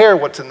don't care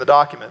what's in the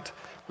document.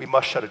 We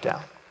must shut it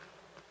down.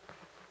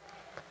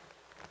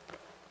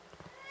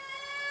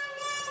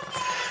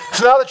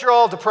 So now that you're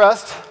all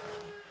depressed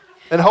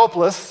and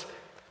hopeless,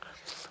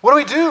 what do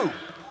we do?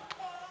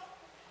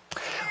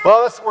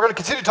 Well, we're going to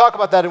continue to talk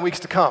about that in weeks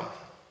to come.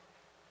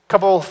 A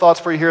couple of thoughts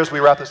for you here as we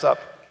wrap this up.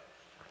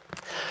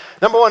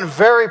 Number one,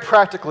 very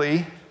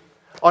practically,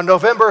 on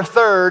November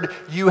 3rd,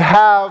 you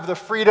have the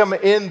freedom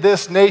in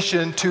this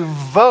nation to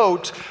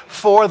vote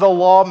for the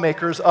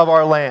lawmakers of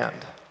our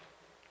land.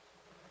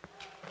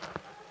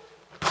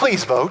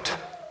 Please vote,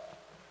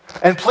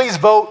 and please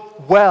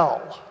vote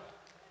well.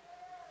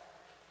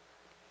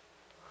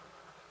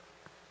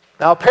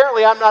 Now,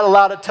 apparently, I'm not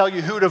allowed to tell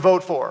you who to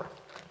vote for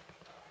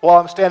while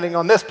I'm standing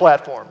on this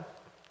platform.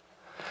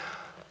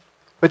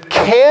 But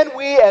can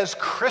we, as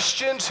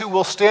Christians who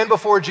will stand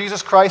before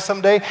Jesus Christ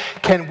someday,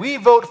 can we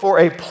vote for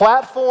a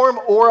platform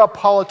or a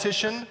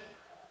politician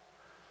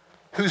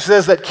who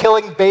says that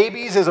killing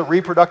babies is a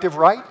reproductive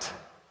right?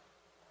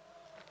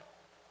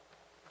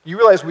 You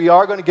realize we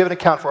are going to give an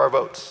account for our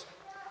votes.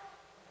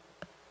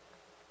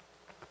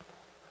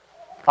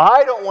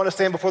 I don't want to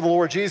stand before the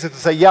Lord Jesus and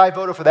say, yeah, I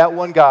voted for that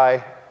one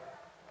guy,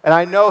 and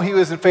I know he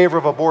was in favor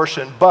of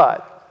abortion,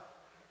 but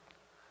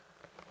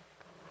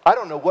I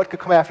don't know what could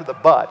come after the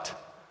but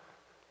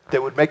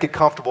that would make it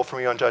comfortable for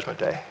me on Judgment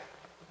Day.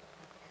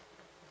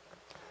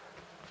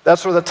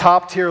 That's sort of the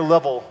top tier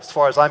level as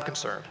far as I'm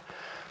concerned.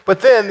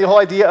 But then the whole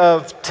idea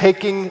of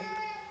taking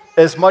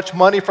as much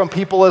money from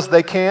people as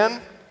they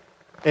can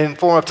in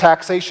form of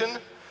taxation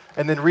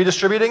and then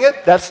redistributing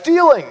it, that's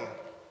stealing.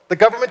 The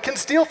government can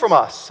steal from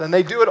us, and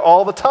they do it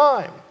all the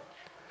time.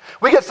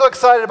 We get so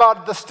excited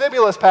about the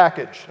stimulus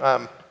package.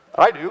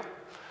 I do.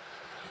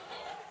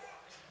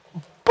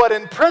 But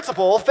in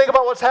principle, think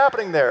about what's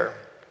happening there.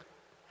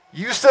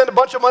 You send a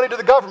bunch of money to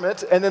the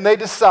government, and then they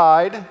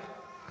decide,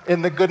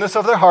 in the goodness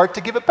of their heart,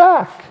 to give it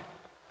back.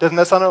 Doesn't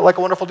that sound like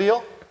a wonderful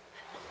deal?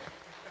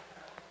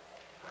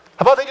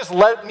 How about they just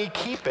let me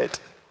keep it,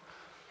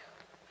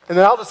 and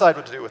then I'll decide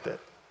what to do with it?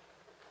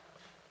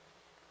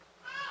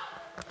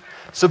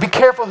 So be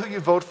careful who you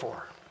vote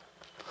for.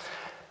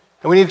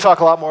 And we need to talk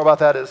a lot more about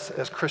that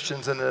as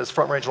Christians and as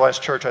Front Range Alliance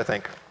Church, I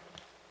think.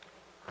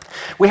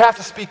 We have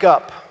to speak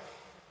up.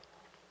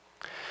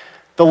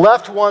 The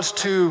left wants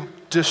to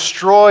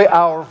destroy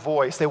our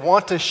voice. They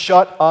want to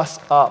shut us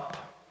up.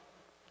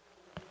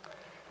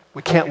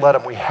 We can't let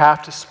them. We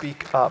have to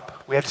speak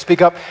up. We have to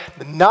speak up.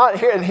 Not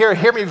here, and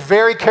hear me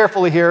very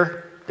carefully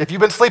here. If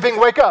you've been sleeping,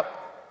 wake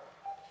up.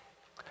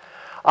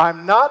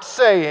 I'm not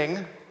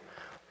saying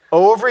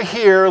over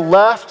here,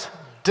 left,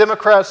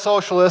 Democrat,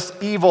 socialist,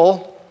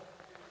 evil.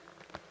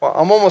 Well,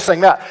 I'm almost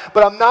saying that.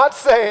 But I'm not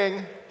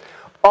saying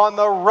on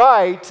the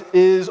right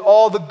is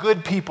all the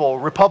good people,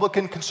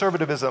 Republican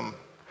conservatism.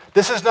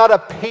 This is not a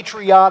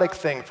patriotic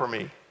thing for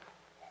me,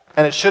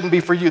 and it shouldn't be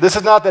for you. This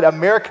is not that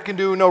America can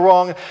do no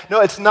wrong. No,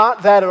 it's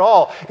not that at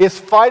all. It's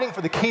fighting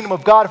for the kingdom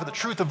of God, for the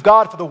truth of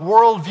God, for the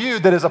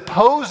worldview that is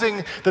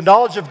opposing the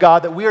knowledge of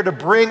God that we are to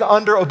bring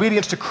under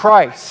obedience to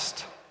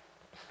Christ.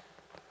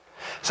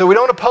 So we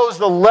don't oppose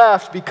the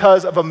left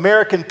because of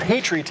American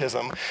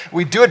patriotism.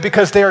 We do it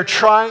because they are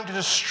trying to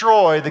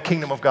destroy the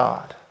kingdom of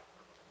God.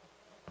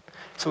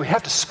 So we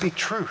have to speak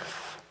truth.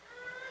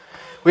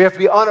 We have to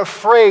be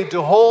unafraid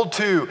to hold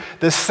to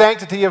the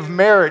sanctity of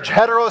marriage,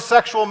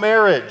 heterosexual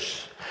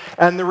marriage,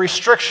 and the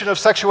restriction of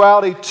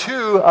sexuality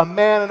to a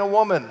man and a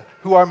woman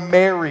who are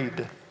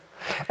married.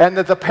 And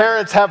that the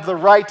parents have the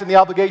right and the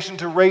obligation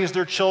to raise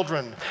their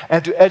children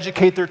and to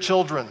educate their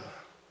children.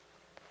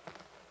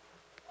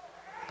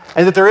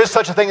 And that there is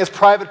such a thing as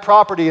private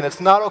property, and it's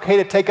not okay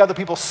to take other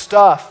people's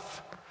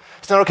stuff.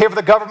 It's not okay for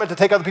the government to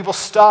take other people's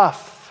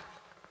stuff.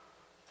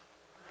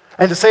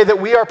 And to say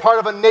that we are part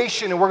of a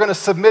nation and we're going to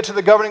submit to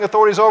the governing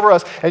authorities over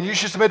us, and you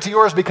should submit to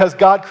yours because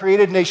God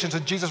created nations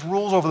and Jesus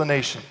rules over the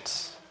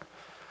nations.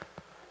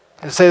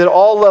 And to say that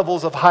all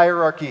levels of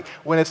hierarchy,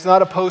 when it's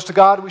not opposed to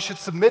God, we should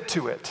submit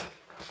to it.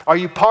 Are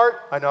you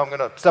part, I know I'm going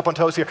to step on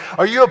toes here,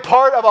 are you a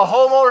part of a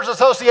homeowners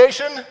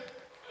association?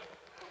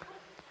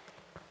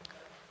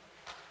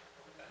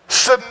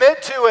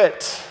 Submit to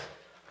it,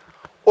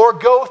 or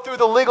go through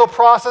the legal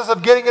process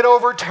of getting it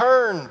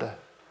overturned.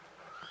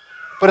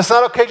 But it's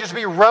not okay just to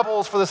be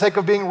rebels for the sake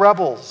of being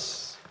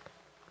rebels.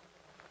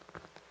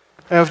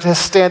 And we have to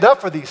stand up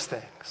for these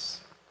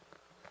things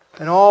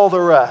and all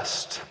the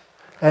rest,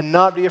 and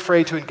not be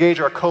afraid to engage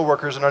our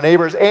coworkers and our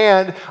neighbors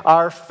and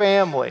our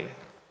family.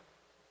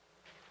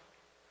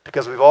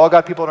 Because we've all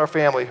got people in our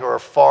family who are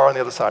far on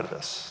the other side of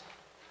this.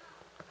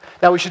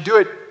 Now we should do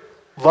it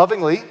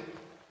lovingly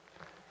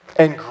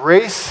and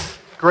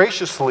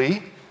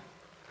graciously,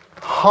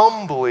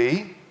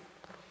 humbly,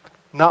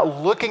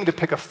 not looking to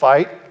pick a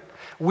fight.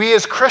 We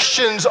as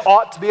Christians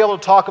ought to be able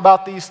to talk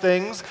about these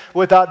things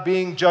without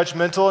being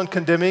judgmental and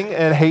condemning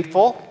and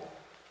hateful.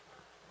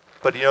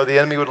 But you know, the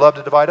enemy would love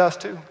to divide us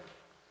too.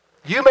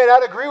 You may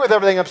not agree with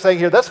everything I'm saying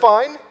here. That's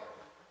fine.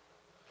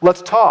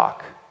 Let's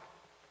talk.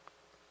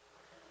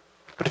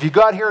 But if you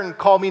go out here and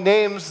call me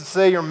names and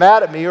say you're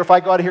mad at me, or if I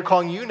go out here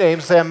calling you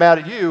names and say I'm mad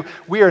at you,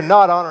 we are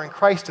not honoring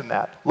Christ in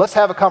that. Let's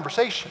have a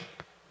conversation.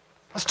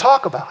 Let's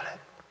talk about it.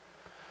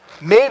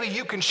 Maybe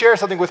you can share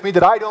something with me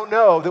that I don't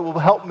know that will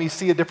help me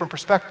see a different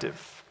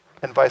perspective,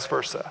 and vice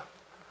versa.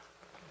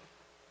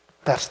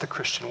 That's the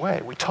Christian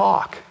way. We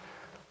talk.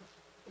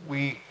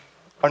 We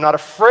are not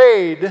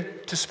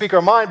afraid to speak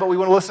our mind, but we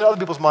want to listen to other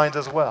people's minds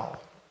as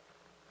well.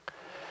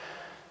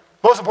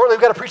 Most importantly,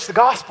 we've got to preach the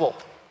gospel.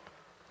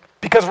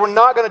 Because we're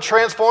not going to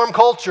transform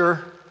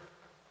culture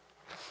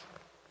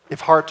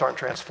if hearts aren't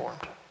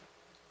transformed.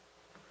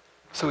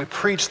 So we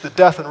preach the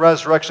death and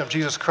resurrection of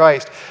Jesus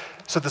Christ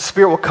so the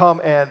Spirit will come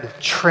and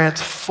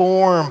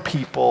transform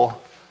people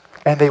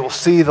and they will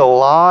see the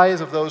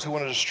lies of those who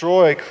want to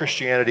destroy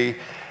Christianity,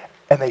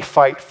 and they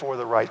fight for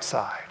the right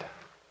side.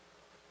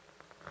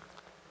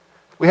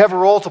 We have a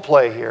role to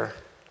play here,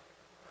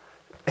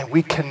 and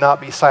we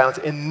cannot be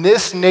silenced. In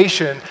this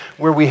nation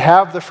where we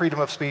have the freedom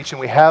of speech and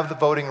we have the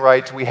voting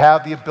rights, we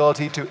have the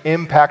ability to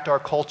impact our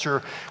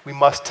culture, we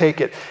must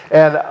take it.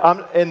 And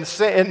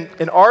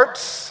in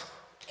arts,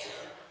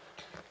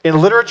 in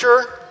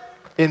literature,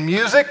 in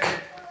music,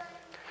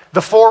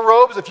 the 4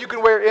 robes, if you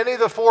can wear any of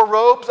the 4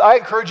 robes, I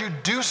encourage you to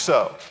do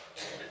so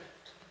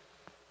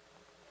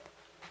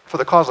for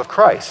the cause of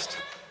Christ,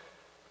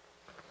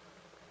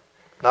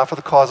 not for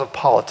the cause of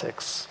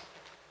politics,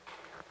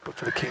 but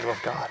for the kingdom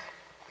of God.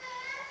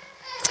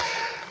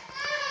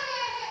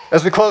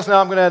 As we close now,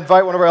 I'm going to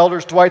invite one of our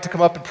elders, Dwight, to come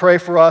up and pray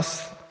for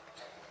us.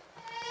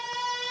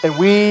 And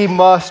we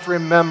must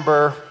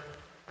remember,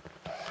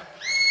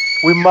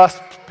 we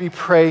must be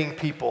praying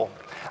people.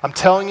 I'm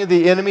telling you,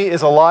 the enemy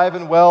is alive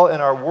and well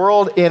in our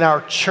world, in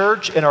our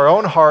church, in our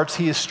own hearts.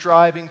 He is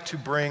striving to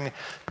bring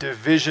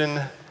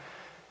division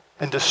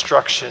and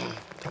destruction.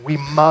 We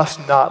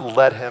must not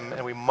let him,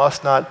 and we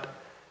must not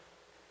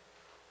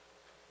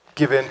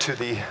give in to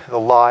the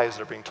lies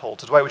that are being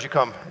told. So Dwight, would you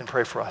come and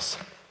pray for us?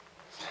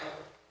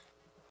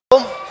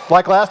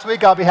 Like last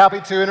week, I'll be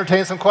happy to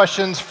entertain some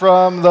questions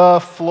from the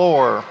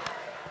floor.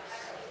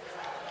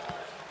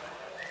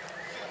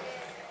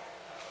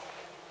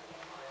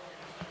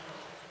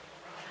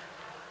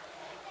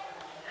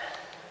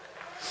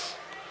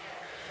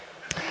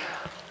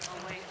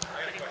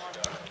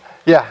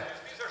 Yeah.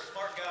 These are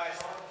smart guys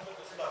putting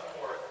this stuff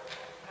forth.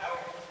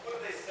 What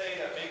do they say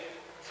to make,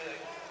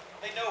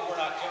 they know we're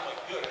not generally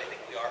good. They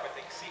think we are, but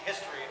they see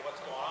history and what's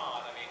going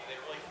on. I mean, they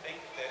really think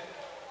that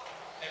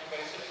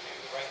everybody's going to do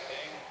the right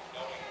thing,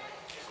 knowing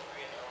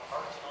history in their own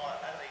hearts and all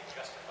that. How do they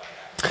justify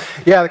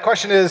that? Yeah, the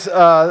question is,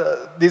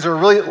 these are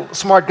really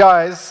smart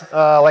guys,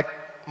 like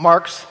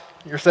Marx,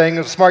 you're saying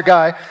is a smart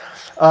guy.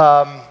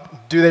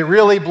 Do they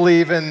really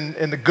believe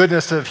in the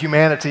goodness of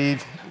humanity?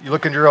 You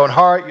look in your own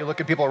heart, you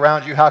look at people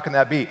around you, how can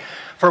that be?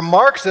 For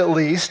Marx, at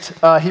least,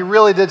 he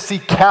really did see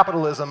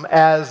capitalism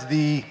as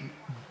the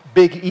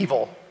big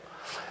evil.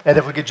 And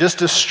if we could just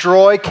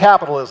destroy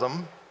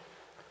capitalism,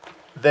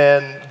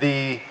 then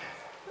the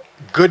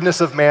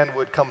goodness of man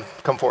would come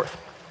forth.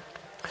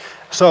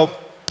 So,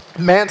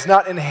 man's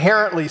not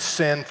inherently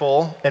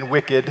sinful and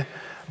wicked,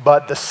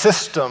 but the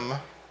system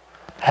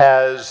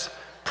has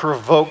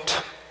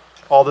provoked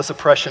all this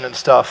oppression and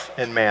stuff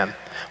in man.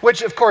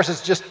 Which, of course,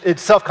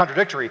 it's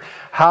self-contradictory.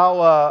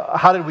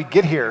 How did we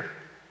get here,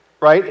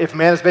 right? If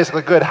man is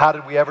basically good, how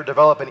did we ever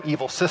develop an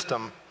evil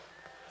system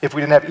if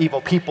we didn't have evil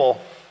people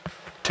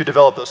to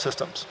develop those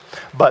systems?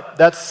 But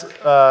that's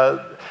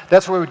where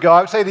we would go.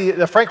 I would say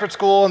the Frankfurt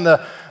School and the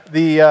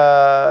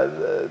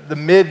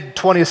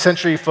mid-20th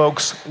century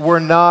folks were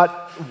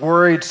not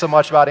worried so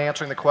much about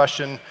answering the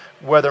question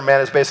whether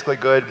man is basically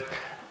good.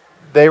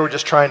 They were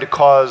just trying to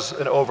cause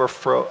an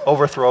overthrow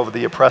of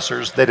the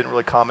oppressors. They didn't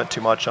really comment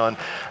too much on.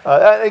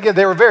 Again,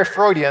 they were very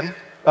Freudian.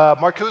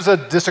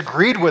 Marcuse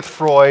disagreed with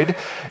Freud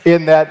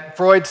in that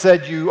Freud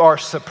said you are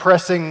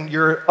suppressing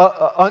your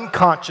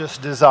unconscious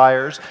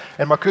desires,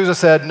 and Marcuse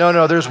said,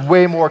 no, there's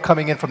way more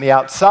coming in from the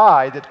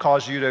outside that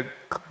cause you to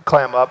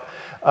clam up.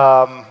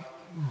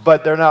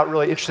 But they're not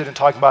really interested in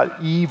talking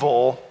about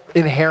evil,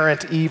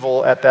 inherent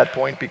evil at that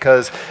point,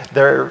 because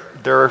they're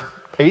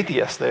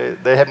atheists.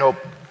 They have no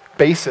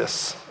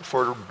basis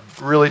for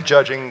really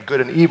judging good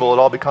and evil. It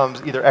all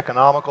becomes either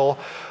economical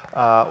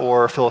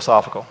or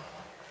philosophical.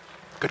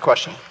 Good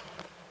question.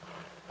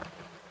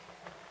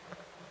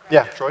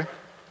 Yeah, Troy? You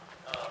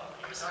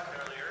were talking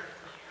earlier,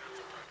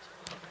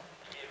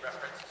 you made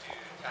reference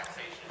to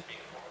taxation as being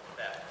a form of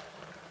theft.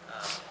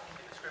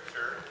 In the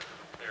scripture,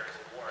 there is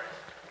a warrant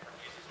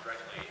used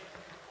directly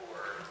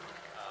for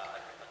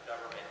a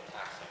government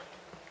taxing.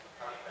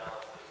 How do you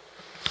balance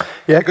this?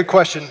 Yeah, good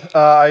question.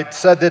 I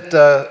said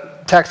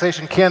that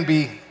taxation can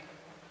be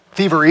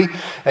thievery,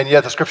 and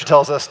yet the scripture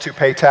tells us to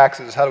pay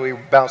taxes. How do we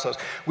balance those?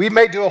 We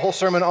may do a whole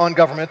sermon on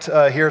government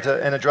here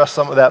and address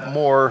some of that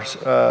more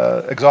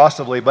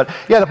exhaustively. But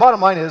yeah, the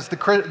bottom line is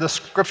the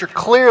scripture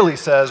clearly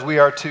says we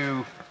are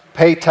to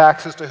pay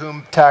taxes to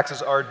whom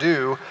taxes are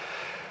due.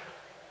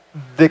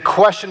 The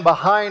question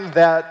behind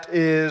that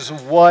is,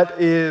 what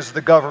is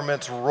the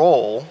government's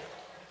role?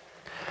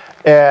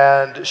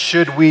 And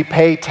should we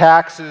pay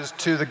taxes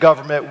to the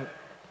government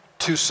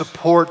to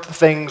support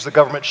things the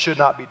government should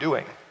not be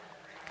doing?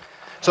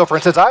 So, for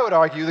instance, I would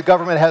argue the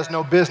government has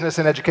no business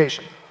in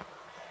education.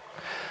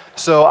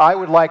 So I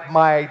would like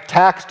my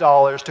tax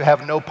dollars to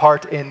have no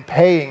part in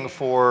paying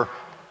for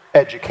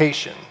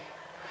education.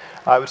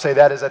 I would say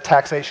that is a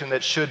taxation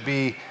that should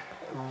be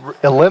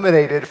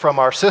eliminated from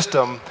our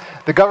system.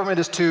 The government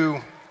is to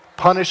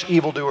punish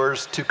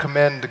evildoers, to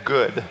commend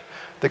good.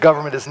 The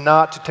government is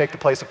not to take the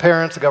place of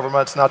parents. The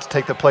government is not to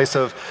take the place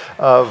of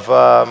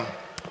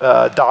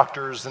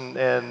doctors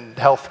and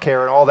health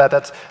care and all that.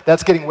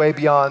 That's getting way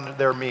beyond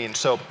their means.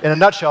 So in a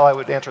nutshell, I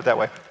would answer it that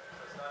way.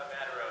 It's not a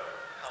matter of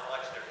how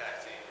much they're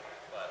taxing,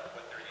 but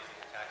what they're using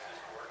the taxes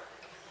for.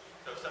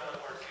 So if someone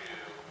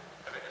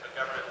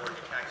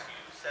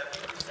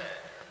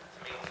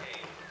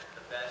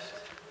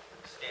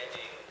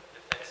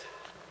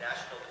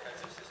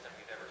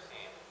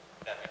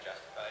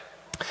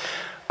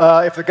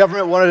If the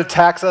government wanted to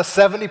tax us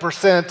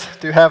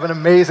 70% to have an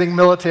amazing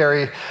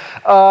military,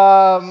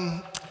 I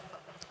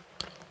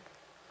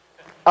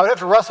would have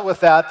to wrestle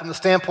with that from the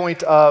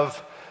standpoint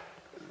of,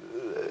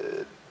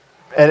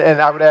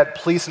 and I would add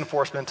police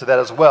enforcement to that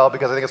as well,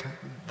 because I think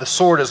the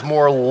sword is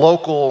more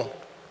local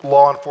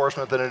law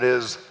enforcement than it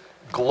is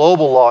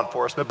global law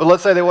enforcement. But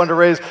let's say they wanted to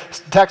raise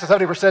taxes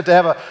 70% to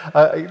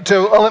have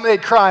to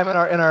eliminate crime in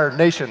our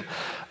nation.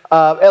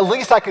 At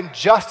least I can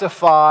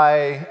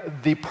justify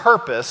the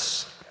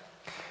purpose.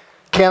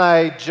 Can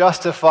I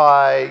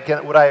justify?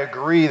 Would I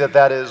agree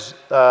that is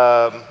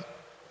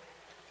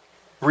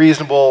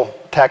reasonable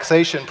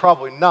taxation?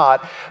 Probably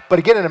not. But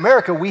again, in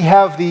America, we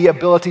have the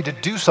ability to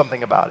do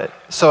something about it.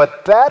 So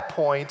at that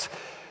point,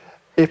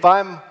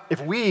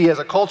 if we as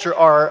a culture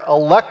are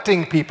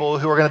electing people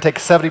who are going to take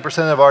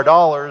 70% of our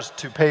dollars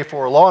to pay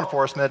for law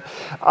enforcement,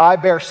 I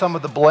bear some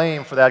of the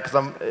blame for that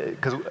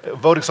because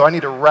voting. So I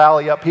need to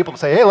rally up people to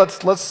say, hey,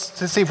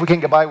 let's see if we can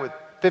get by with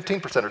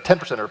 15% or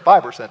 10% or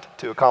 5%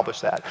 to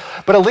accomplish that.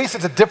 But at least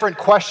it's a different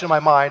question in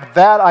my mind.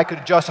 That I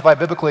could justify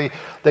biblically.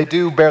 They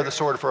do bear the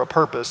sword for a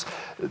purpose.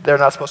 They're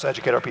not supposed to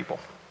educate our people.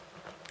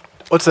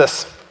 What's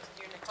this?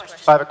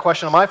 I have a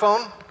question on my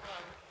phone.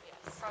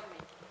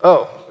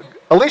 Oh,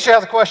 Alicia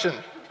has a question.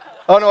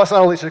 Oh, no, it's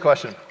not Alicia's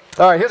question.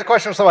 All right, here's a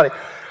question from somebody.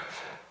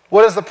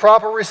 What is the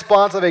proper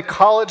response of a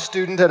college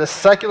student at a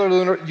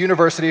secular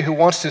university who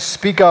wants to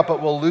speak up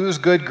but will lose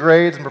good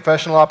grades and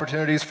professional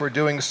opportunities for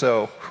doing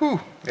so? Whew,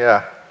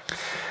 yeah.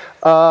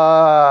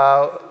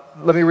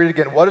 Let me read it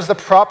again. What is the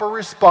proper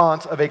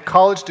response of a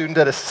college student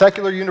at a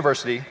secular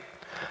university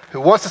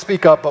who wants to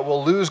speak up but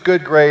will lose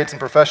good grades and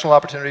professional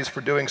opportunities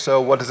for doing so?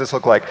 What does this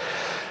look like?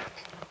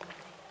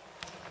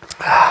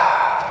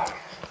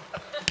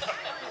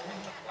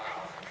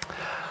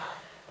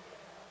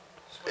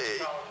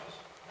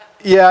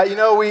 Yeah, you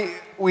know,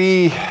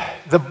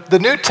 the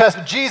New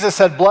Testament, Jesus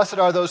said, blessed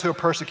are those who are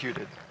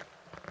persecuted.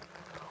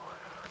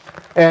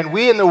 And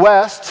we in the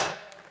West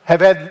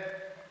have had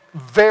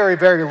very,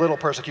 very little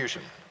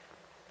persecution.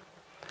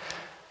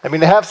 I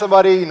mean, to have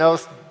somebody,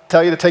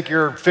 tell you to take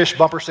your fish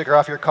bumper sticker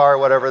off your car or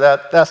whatever,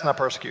 that's not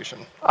persecution.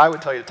 I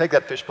would tell you to take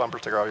that fish bumper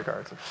sticker off your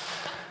car.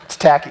 It's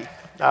tacky.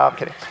 No, I'm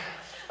kidding.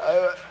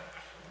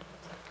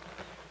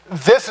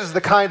 This is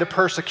the kind of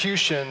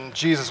persecution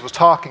Jesus was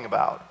talking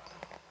about.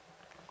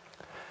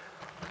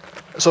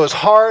 So as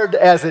hard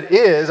as it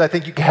is, I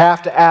think you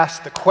have to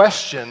ask the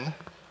question,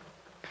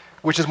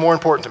 which is more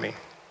important to me?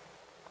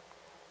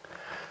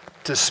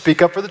 To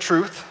speak up for the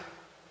truth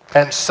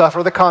and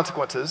suffer the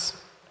consequences,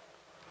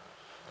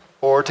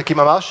 or to keep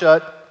my mouth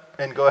shut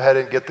and go ahead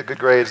and get the good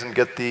grades and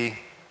get the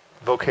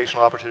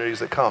vocational opportunities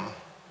that come.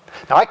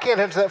 Now, I can't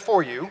answer that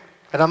for you,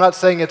 and I'm not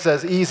saying it's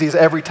as easy as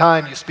every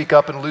time you speak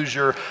up and lose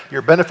your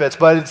benefits,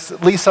 but it's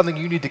at least something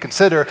you need to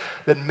consider,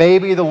 that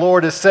maybe the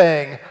Lord is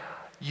saying,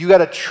 you got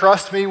to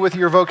trust me with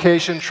your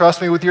vocation,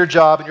 trust me with your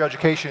job and your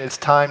education. It's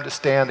time to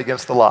stand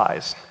against the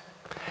lies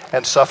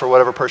and suffer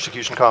whatever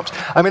persecution comes.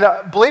 I mean,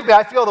 believe me,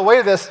 I feel the weight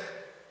of this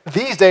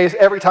these days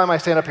every time I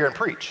stand up here and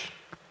preach.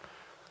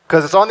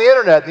 Because it's on the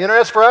internet. The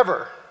internet's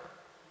forever.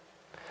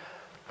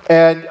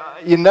 And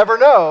you never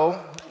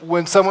know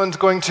when someone's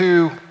going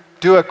to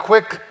do a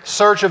quick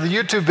search of the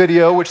YouTube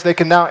video, which they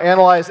can now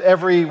analyze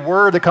every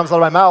word that comes out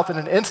of my mouth in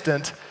an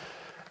instant,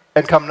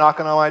 and come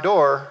knocking on my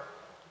door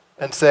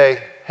and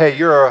say, hey,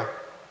 you're a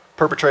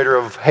perpetrator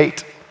of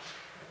hate.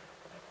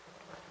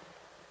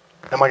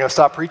 Am I going to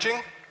stop preaching?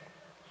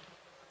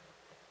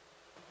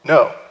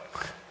 No.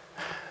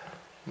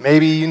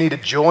 Maybe you need to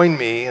join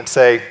me and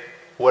say,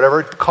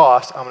 whatever it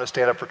costs, I'm going to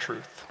stand up for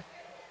truth.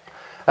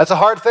 That's a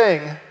hard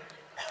thing,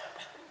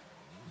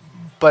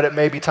 but it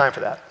may be time for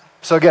that.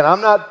 So again,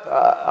 I'm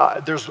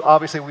not, there's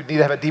obviously we need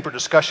to have a deeper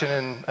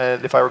discussion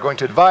and if I were going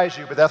to advise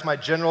you, but that's my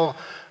general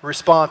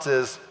response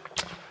is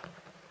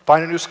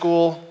find a new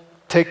school,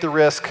 take the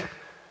risk,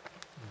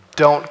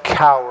 don't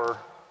cower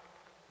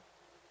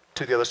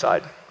to the other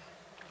side.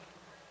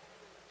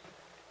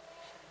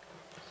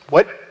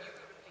 What?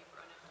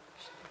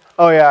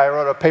 Oh yeah, I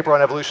wrote a paper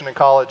on evolution in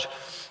college.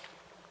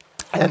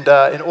 And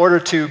in order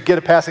to get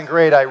a passing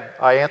grade,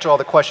 I answer all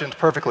the questions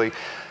perfectly.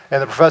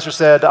 And the professor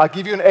said, I'll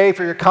give you an A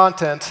for your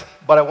content,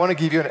 but I want to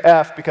give you an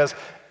F because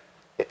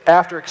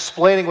after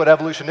explaining what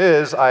evolution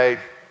is, I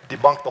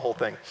debunked the whole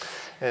thing.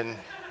 And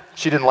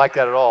she didn't like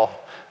that at all.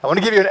 I want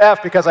to give you an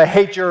F because I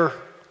hate your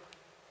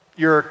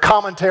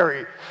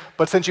commentary,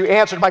 but since you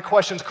answered my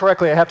questions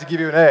correctly, I have to give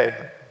you an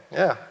A.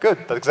 Yeah, good.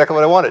 That's exactly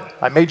what I wanted.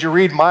 I made you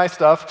read my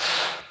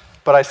stuff,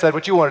 but I said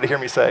what you wanted to hear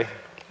me say.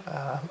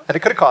 And it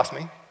could have cost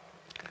me.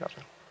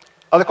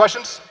 Other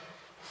questions?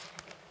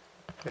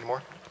 Any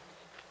more?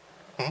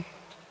 Mm-hmm.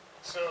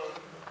 So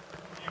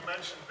you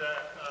mentioned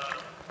that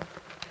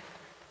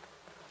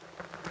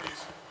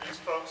these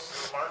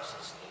folks, the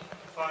Marxists,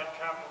 define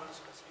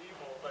capitalism as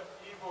evil, but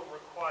evil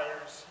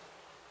requires,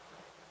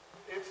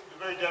 it's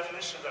the very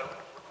definition of that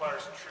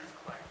requires a truth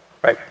claim.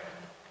 Right.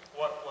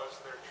 What was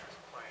their truth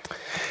claim?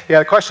 Yeah,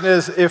 the question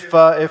is,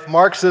 if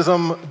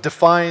Marxism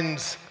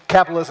defines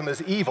capitalism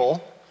as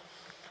evil,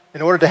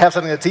 In order to have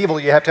something that's evil,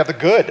 you have to have the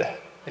good,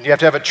 and you have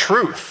to have a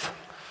truth.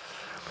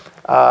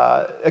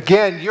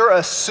 Again, you're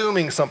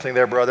assuming something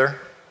there, brother,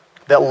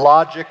 that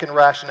logic and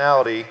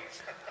rationality,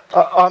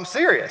 I'm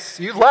serious.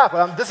 You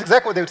laugh. This is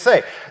exactly what they would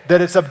say,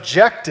 that it's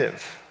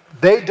objective.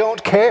 They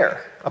don't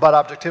care about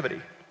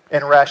objectivity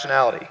and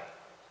rationality.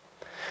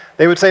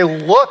 They would say,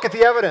 look at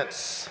the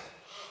evidence.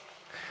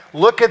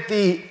 Look at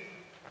the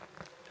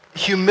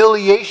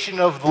humiliation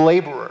of the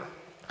laborer.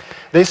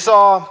 They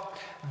saw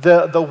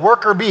the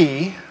worker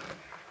bee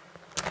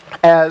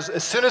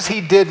as soon as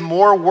he did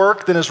more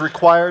work than is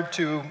required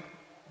to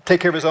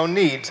take care of his own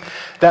needs,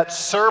 that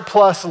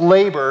surplus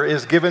labor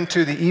is given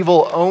to the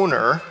evil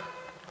owner,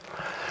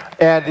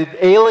 and it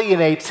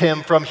alienates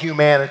him from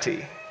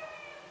humanity.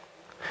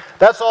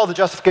 That's all the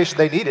justification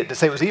they needed to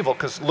say it was evil,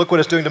 because look what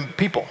it's doing to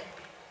people.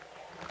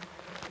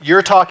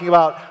 You're talking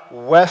about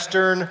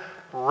Western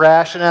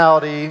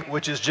rationality,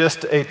 which is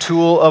just a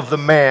tool of the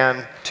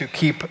man to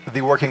keep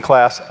the working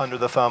class under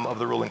the thumb of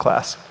the ruling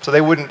class. So they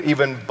wouldn't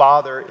even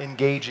bother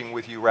engaging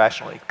with you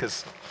rationally,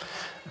 because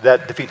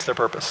that defeats their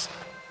purpose.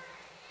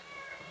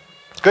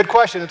 Good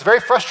question. It's very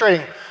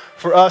frustrating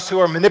for us who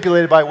are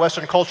manipulated by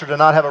Western culture to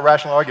not have a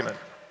rational argument.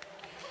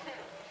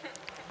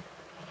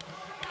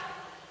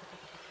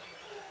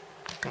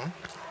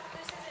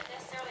 This isn't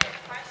necessarily a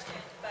question,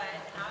 but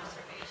an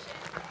observation.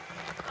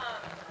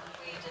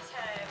 We just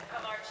had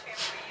a large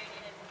family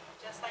reunion, and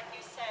just like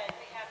you said,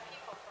 we have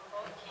people from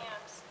both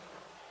camps,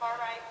 far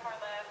right, far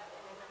left,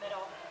 and in the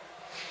middle.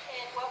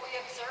 And what we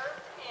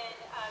observed in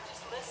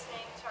just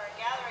listening to our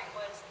gathering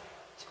was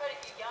there's quite a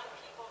few young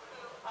people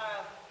who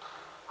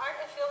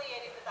aren't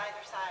affiliated with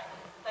either side.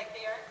 Like,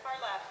 they aren't far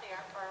left, they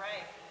aren't far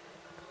right.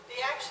 They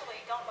actually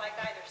don't like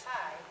either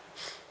side.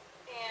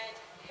 And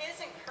his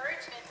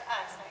encouragement to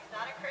us, now he's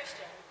not a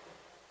Christian,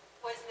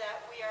 was that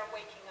we are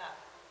waking up.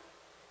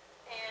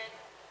 And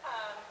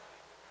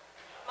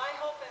my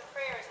hope and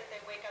prayer is that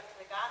they wake up to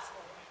the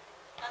gospel,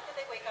 not that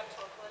they wake up to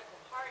a political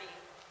party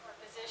or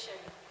position.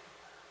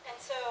 And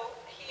so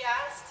he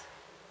asked,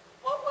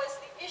 what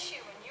was the issue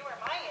when you were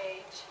my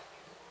age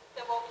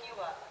that woke you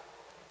up?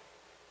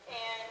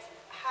 And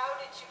how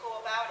did you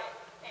go about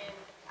it? And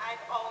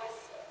I've always,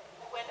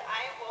 when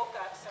I woke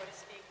up, so to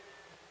speak,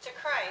 to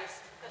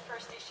Christ, the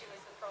first issue is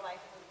the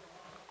pro-life movement.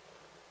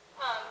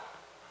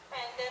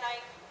 And then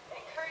I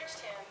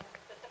encouraged him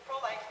that the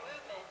pro-life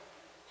movement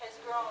has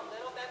grown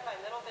little bit by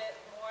little bit,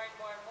 more and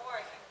more and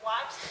more. If you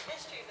watch the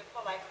history of the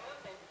pro-life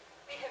movement,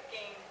 we have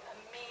gained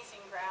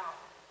amazing ground.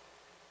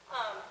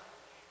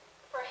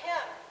 For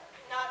him,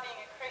 not being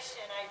a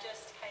Christian, I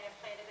just kind of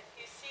planted a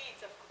few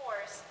seeds, of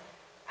course,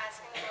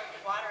 asking the Lord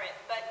to water it.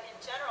 But in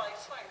general, I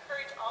just want to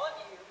encourage all of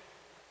you,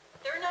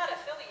 they're not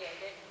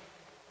affiliated.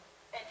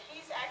 And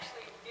he's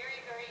actually very,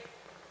 very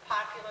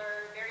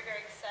popular, very,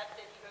 very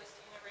accepted. He goes to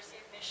the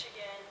University of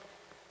Michigan,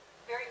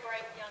 very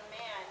bright young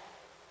man.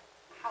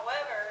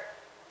 However,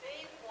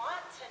 they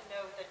want to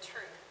know the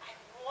truth. I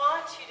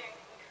want you to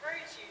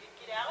encourage you to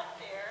get out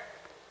there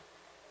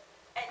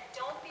and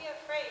don't be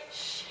afraid.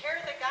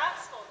 Share the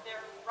gospel. They're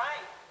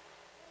right.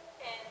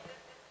 And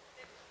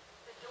the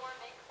door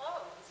may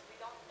close. We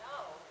don't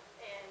know.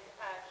 And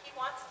he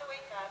wants to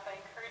wake up.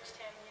 I encouraged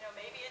him,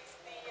 maybe it's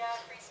the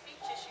free speech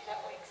issue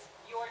that wakes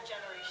your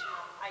generation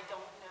up. I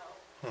don't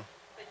know.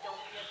 But don't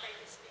be afraid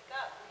to speak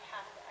up. We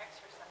have to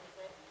exercise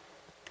it.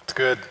 That's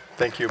good.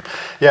 Thank you.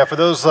 Yeah, for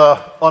those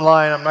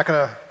online, I'm not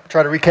going to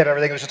try to recap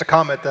everything. It was just a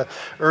comment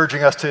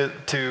urging us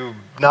to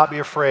not be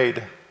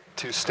afraid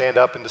to stand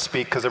up and to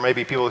speak, because there may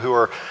be people who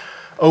are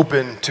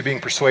open to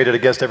being persuaded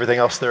against everything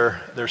else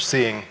they're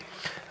seeing.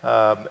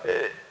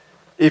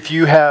 If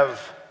you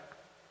have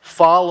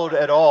followed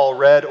at all,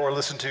 read or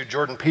listened to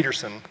Jordan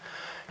Peterson,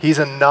 he's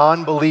a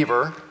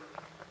non-believer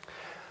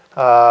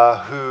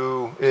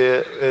who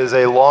is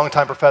a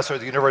longtime professor at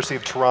the University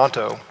of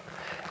Toronto.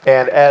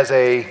 And as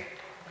a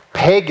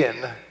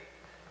pagan,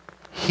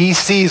 he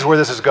sees where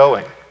this is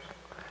going.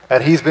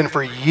 And he's been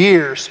for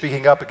years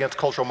speaking up against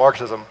cultural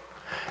Marxism.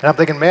 And I'm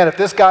thinking, man, if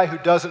this guy who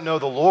doesn't know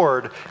the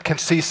Lord can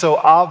see so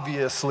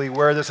obviously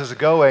where this is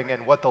going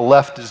and what the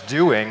left is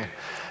doing,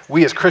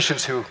 we as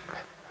Christians who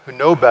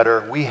know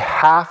better, we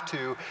have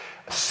to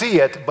see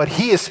it, but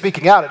he is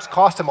speaking out. It's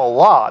cost him a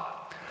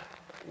lot.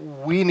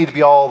 We need to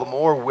be all the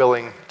more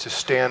willing to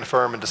stand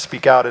firm and to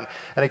speak out. And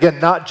again,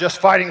 not just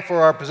fighting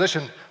for our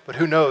position, but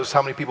who knows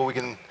how many people we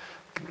can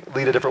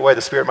lead a different way.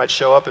 The Spirit might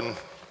show up and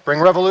bring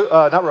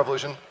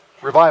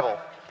revival.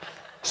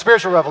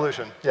 Spiritual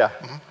revolution, yeah.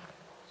 Mm-hmm. So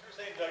you're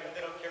saying, Doug, that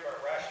they don't care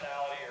about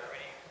rationality or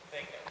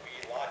anything that would be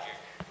logic,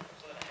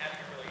 so then how do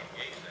you really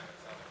engage them? It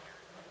sounds like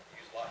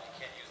you use logic, you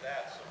can't use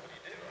that, so what do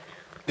you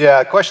do? Yeah,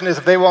 the question is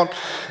if they're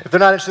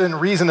not interested in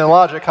reason and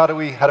logic, how do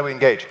we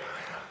engage?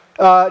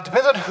 It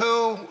depends on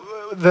who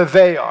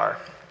they are.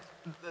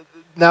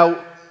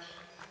 Now,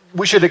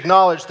 we should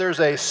acknowledge there's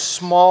a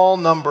small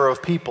number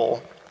of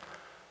people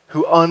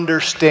who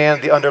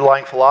understand the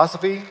underlying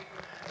philosophy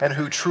and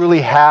who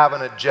truly have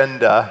an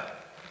agenda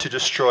to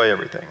destroy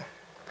everything.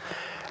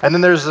 And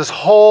then there's this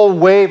whole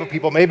wave of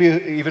people, maybe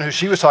even who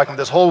she was talking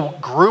about, this whole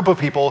group of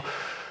people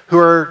who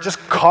are just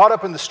caught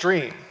up in the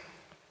stream.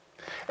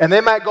 And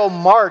they might go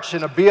march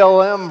in a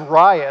BLM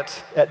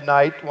riot at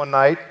night, one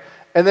night,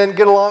 and then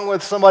get along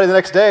with somebody the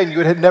next day, and you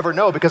would never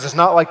know, because it's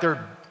not like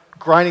they're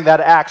grinding that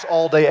axe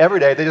all day, every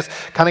day. They just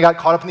kind of got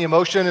caught up in the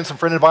emotion, and some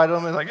friend invited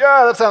them, and like,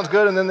 yeah, that sounds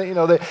good. And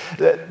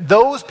then,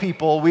 those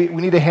people we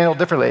need to handle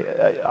differently.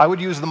 I would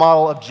use the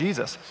model of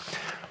Jesus.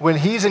 When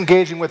he's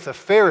engaging with the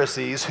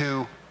Pharisees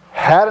who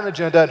had an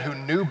agenda and who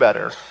knew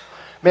better,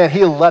 man,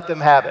 he let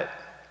them have it.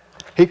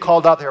 He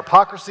called out their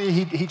hypocrisy.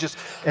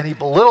 He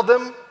belittled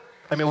them.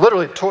 I mean,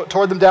 literally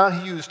tore them down.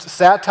 He used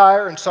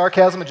satire and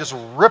sarcasm and just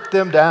ripped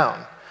them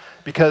down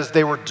because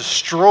they were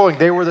destroying.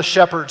 They were the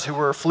shepherds who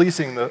were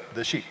fleecing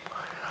the sheep.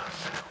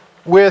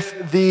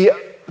 With the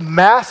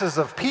masses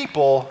of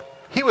people,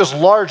 he was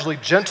largely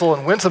gentle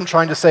and winsome,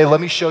 trying to say, let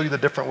me show you the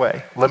different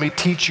way. Let me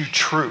teach you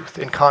truth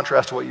in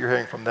contrast to what you're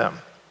hearing from them.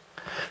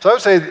 So I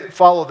would say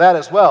follow that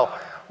as well.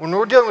 When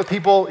we're dealing with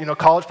people,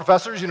 college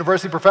professors,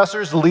 university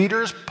professors,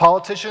 leaders,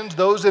 politicians,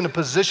 those in a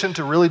position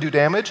to really do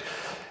damage,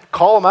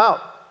 call them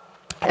out.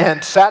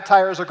 And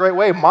satire is a great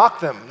way. Mock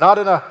them.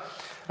 I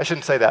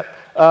shouldn't say that.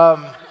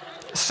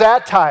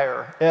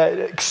 Satire,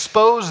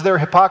 expose their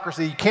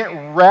hypocrisy. You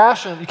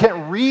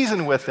can't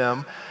reason with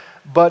them,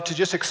 but to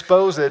just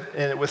expose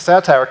it with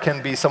satire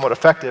can be somewhat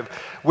effective.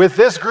 With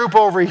this group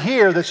over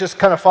here that's just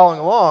kind of following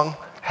along,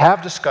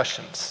 have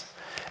discussions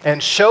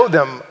and show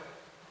them,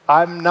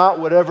 I'm not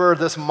whatever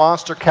this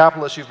monster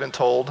capitalist you've been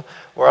told,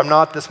 or I'm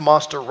not this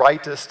monster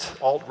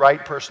rightist,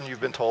 alt-right person you've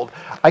been told.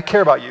 I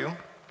care about you, and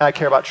I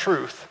care about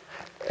truth.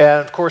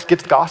 And of course, get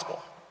to the gospel.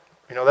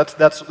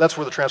 That's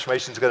where the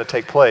transformation is going to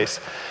take place.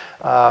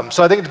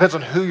 So I think it depends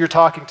on who you're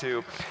talking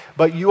to.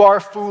 But you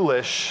are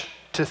foolish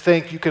to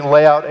think you can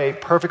lay out a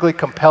perfectly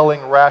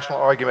compelling, rational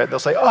argument. They'll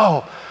say,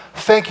 oh,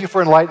 thank you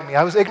for enlightening me.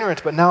 I was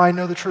ignorant, but now I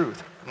know the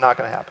truth. Not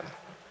going to happen.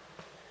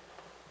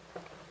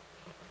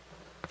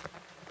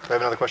 Do I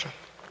have another question?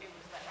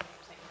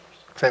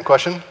 Same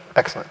question?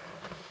 Excellent.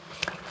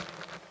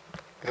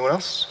 Anyone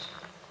else?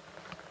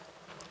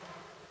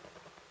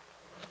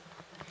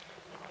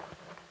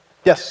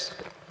 Yes?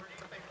 Where do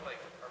you think,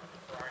 our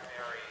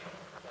primary,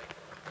 we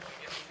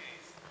get to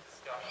these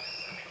discussions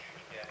and maybe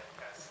we get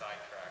kind of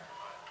sidetracked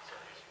on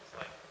certain issues,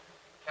 like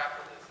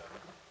capitalism,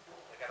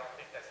 I don't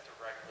think that's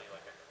directly a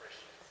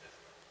Christian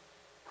system.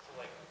 So,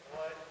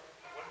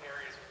 what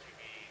areas would you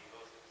be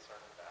most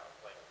concerned about?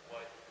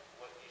 What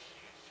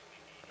issues should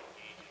we be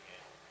engaging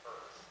in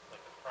first, the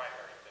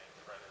primary things,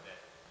 rather than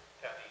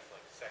kind of these,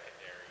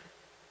 secondary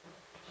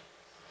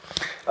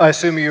issues? I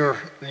assume you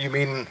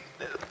mean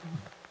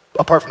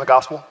apart from the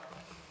gospel?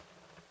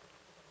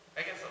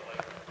 I guess so.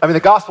 I mean,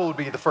 the gospel would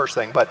be the first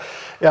thing, but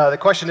the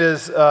question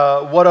is,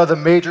 what are the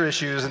major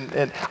issues?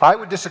 And I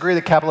would disagree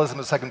that capitalism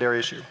is a secondary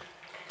issue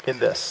in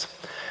this.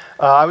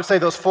 I would say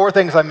those four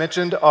things I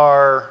mentioned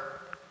are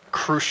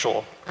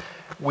crucial.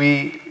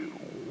 We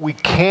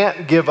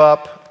can't give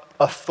up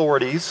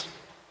authorities.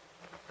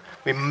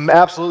 We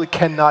absolutely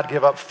cannot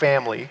give up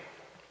family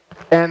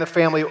and the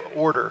family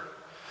order.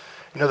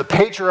 The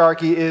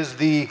patriarchy is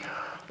the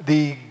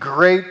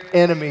great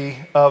enemy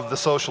of the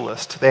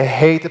socialist. They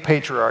hate the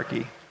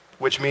patriarchy,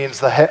 which means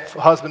the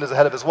husband is the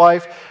head of his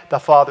wife, the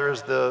father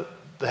is the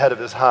head of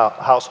his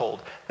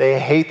household. They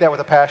hate that with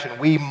a passion.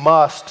 We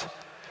must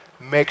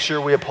make sure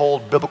we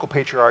uphold biblical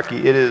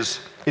patriarchy. It is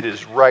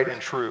right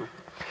and true.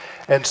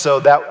 And so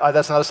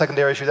that's not a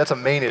secondary issue, that's a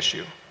main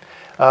issue.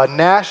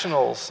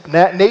 Nations,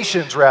 not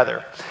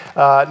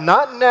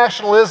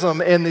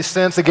nationalism in the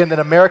sense, again, that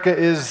America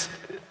is,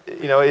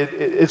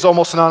 it's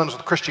almost synonymous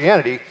with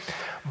Christianity,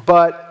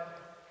 but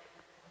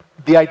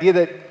the idea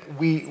that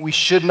we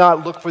should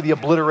not look for the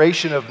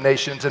obliteration of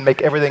nations and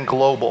make everything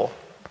global.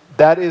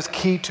 That is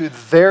key to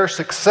their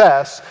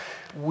success.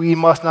 We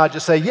must not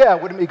just say, yeah,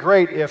 wouldn't it be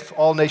great if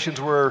all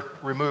nations were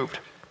removed?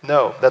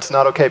 No, that's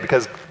not okay,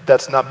 because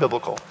that's not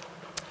biblical.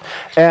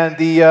 And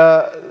the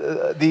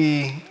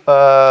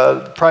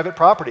private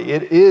property,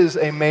 it is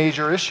a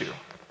major issue.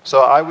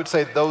 So I would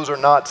say those are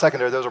not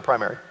secondary, those are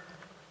primary.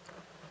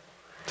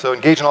 So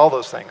engage in all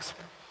those things.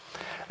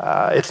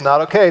 It's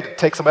not okay to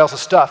take somebody else's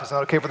stuff. It's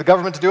not okay for the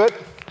government to do it.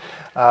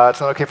 It's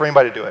not okay for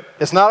anybody to do it.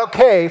 It's not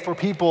okay for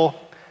people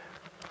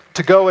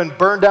to go and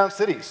burn down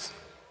cities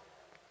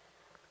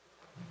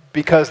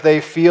because they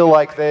feel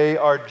like they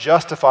are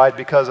justified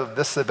because of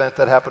this event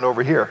that happened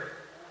over here.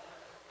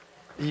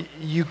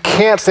 You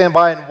can't stand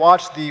by and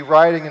watch the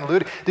rioting and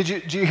looting.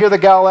 Did you hear the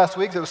gal last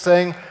week that was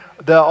saying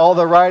all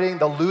the rioting,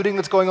 the looting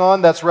that's going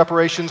on, that's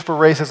reparations for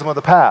racism of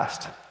the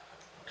past?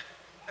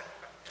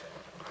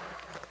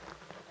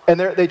 And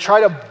they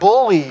try to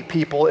bully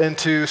people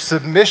into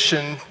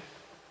submission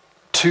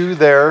to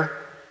their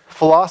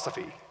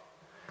philosophy.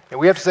 And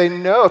we have to say,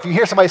 no, if you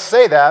hear somebody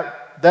say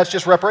that, that's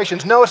just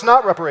reparations. No, it's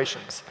not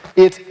reparations.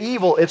 It's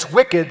evil. It's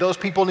wicked. Those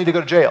people need to go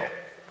to jail.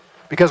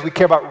 because we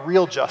care about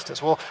real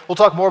justice. We'll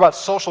talk more about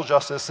social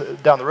justice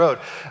down the road,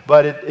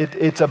 but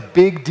it's a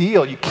big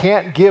deal. You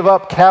can't give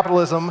up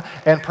capitalism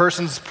and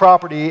person's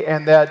property,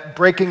 and that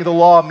breaking the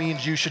law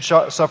means you should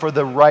suffer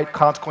the right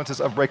consequences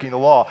of breaking the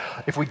law.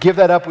 If we give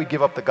that up, we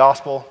give up the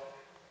gospel,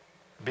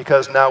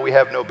 because now we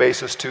have no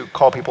basis to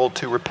call people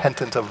to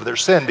repentance of their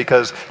sin,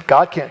 because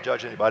God can't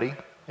judge anybody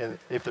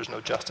if there's no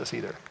justice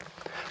either.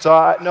 So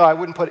no, I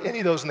wouldn't put any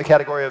of those in the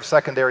category of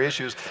secondary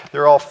issues.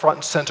 They're all front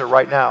and center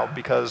right now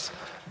because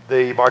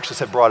the Marxists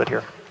have brought it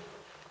here.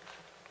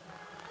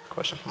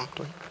 Question?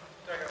 Doug,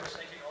 I was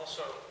thinking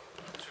also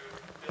to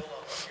build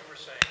on what you were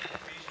saying,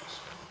 Ephesians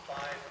 5,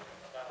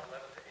 about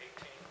 11 to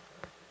 18.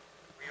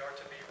 We are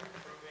to be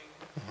reproving,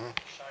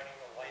 shining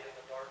the light in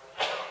the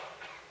darkness,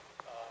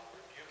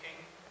 rebuking,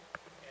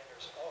 and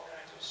there's all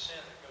kinds of sin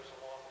that goes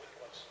along with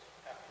what's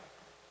happening.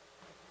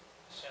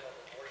 Sin of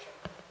abortion,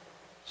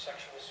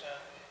 sexual sin,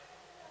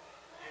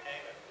 you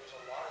name it. There's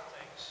a lot of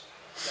things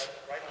that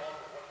right along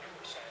with what you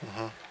were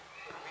saying.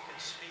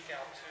 Speak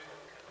out to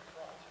and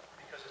confront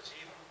because it's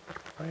evil.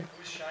 Right.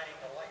 Who's shining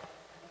the light?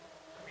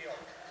 We are.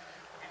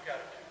 We've got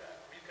to do that.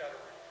 We've got to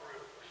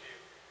reprove, rebuke.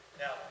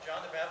 Now,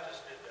 John the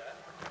Baptist did that.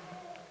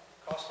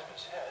 Cost him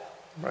his head.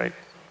 Right.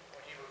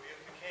 When he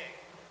rebuked the king,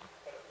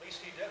 but at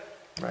least he did it.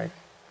 Right.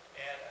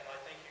 And I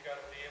think you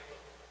got to be able to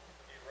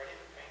be ready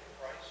to pay the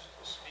price,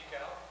 to speak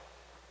out,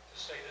 to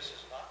say this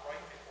is not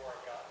right before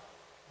our God,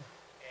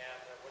 and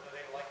whether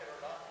they like it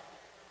or not,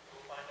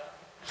 we'll find out.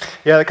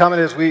 Yeah, the comment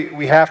is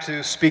we have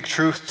to speak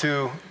truth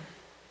to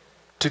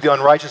the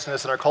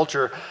unrighteousness in our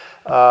culture,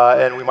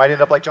 and we might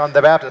end up like John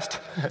the Baptist,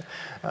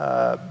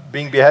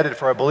 being beheaded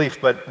for our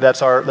belief. But that's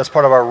part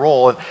of our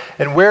role.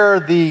 And where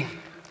the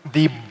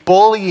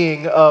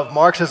bullying of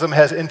Marxism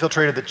has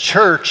infiltrated the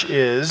church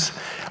is,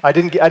 I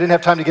didn't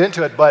have time to get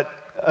into it,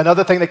 but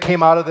another thing that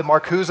came out of the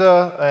Marcuse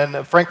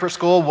and Frankfurt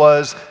School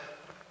was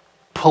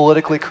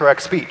politically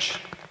correct speech.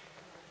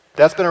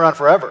 That's been around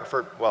forever,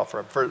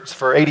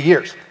 for 80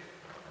 years.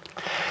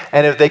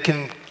 And if they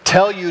can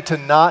tell you to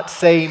not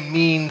say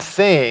mean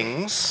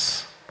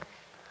things,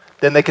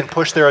 then they can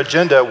push their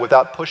agenda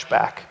without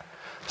pushback.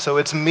 So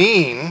it's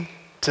mean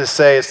to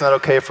say it's not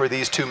okay for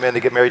these two men to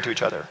get married to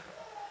each other.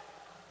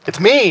 It's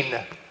mean,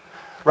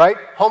 right?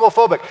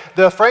 Homophobic.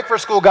 The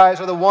Frankfurt School guys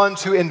are the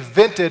ones who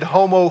invented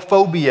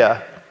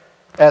homophobia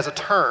as a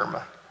term,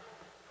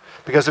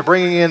 because they're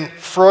bringing in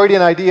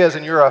Freudian ideas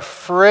and you're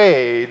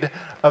afraid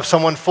of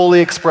someone fully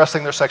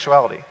expressing their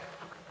sexuality.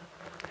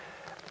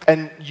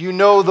 And you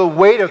know the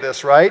weight of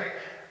this, right?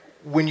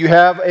 When you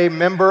have a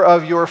member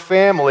of your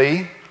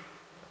family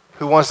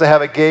who wants to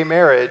have a gay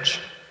marriage,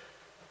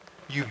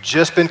 you've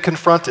just been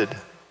confronted.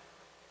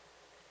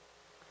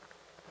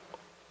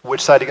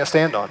 Which side are you going to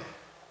stand on?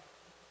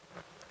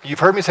 You've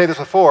heard me say this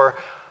before.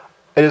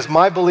 It is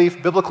my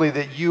belief biblically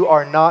that you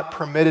are not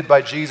permitted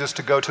by Jesus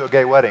to go to a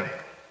gay wedding.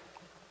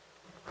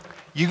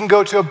 You can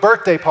go to a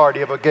birthday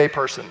party of a gay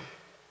person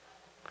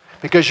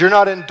because you're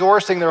not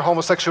endorsing their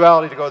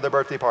homosexuality to go to their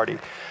birthday party.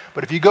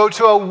 But if you go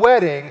to a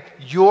wedding,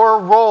 your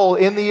role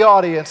in the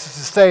audience is to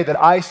say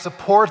that I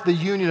support the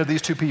union of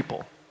these two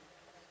people.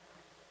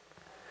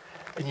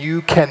 And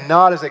you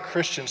cannot, as a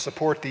Christian,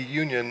 support the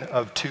union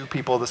of two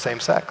people of the same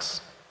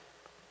sex.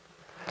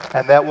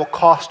 And that will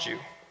cost you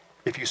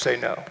if you say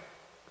no.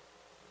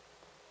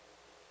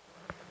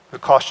 It'll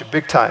cost you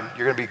big time.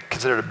 You're going to be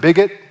considered a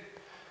bigot.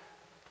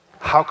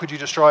 How could you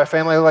destroy a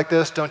family like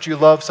this? Don't you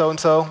love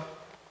so-and-so?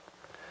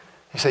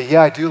 You say,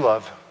 yeah, I do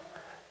love.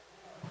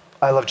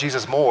 I love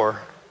Jesus more,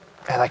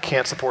 and I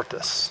can't support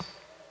this.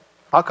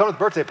 I'll come to the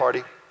birthday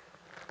party.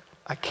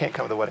 I can't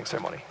come to the wedding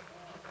ceremony.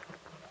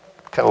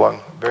 Kind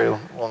of very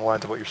along the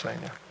lines of what you're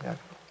saying there. Yeah.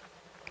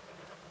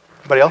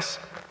 Anybody else?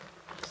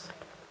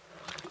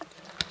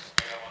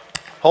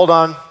 Hold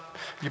on.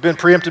 You've been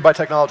preempted by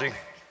technology.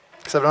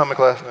 Except I don't have my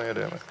class. No, you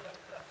do.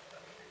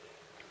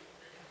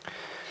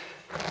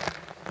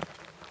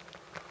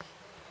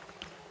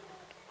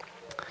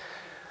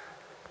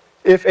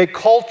 If a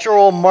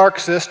cultural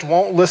Marxist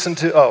won't listen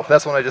to,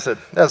 that's what I just said.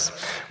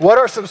 What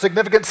are some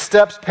significant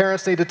steps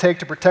parents need to take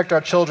to protect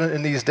our children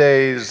in these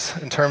days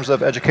in terms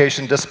of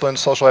education, discipline,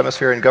 social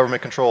atmosphere, and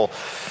government control?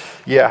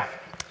 Yeah.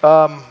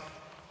 I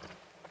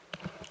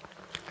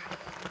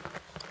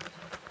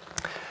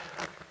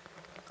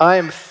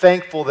am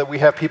thankful that we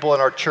have people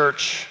in our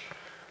church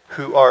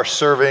who are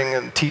serving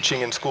and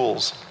teaching in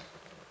schools.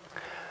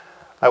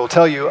 I will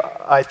tell you,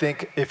 I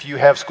think if you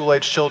have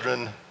school-age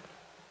children,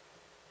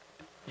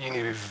 you need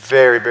to be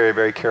very, very,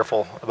 very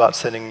careful about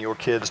sending your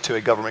kids to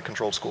a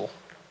government-controlled school.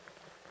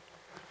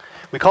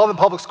 We call them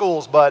public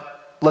schools,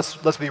 but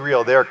let's be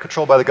real. They are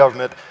controlled by the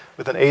government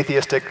with an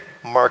atheistic,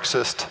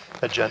 Marxist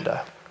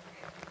agenda.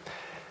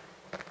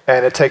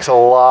 And it takes a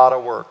lot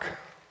of work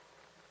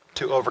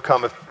to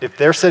overcome. If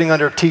they're sitting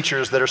under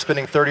teachers that are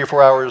spending 30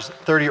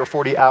 or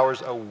 40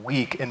 hours a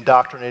week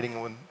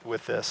indoctrinating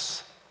with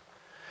this,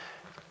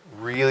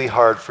 really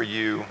hard for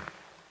you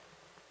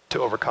to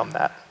overcome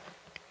that.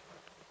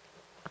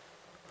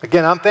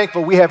 Again, I'm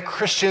thankful we have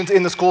Christians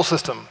in the school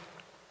system.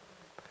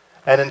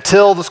 And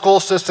until the school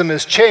system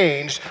is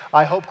changed,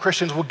 I hope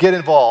Christians will get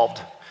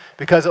involved,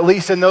 because at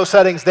least in those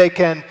settings they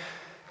can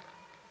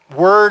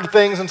word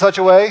things in such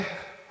a way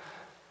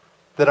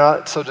that are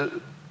not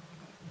so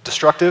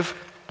destructive.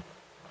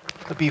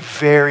 But be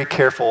very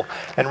careful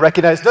and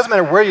recognize it doesn't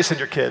matter where you send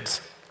your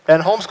kids.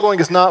 And homeschooling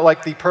is not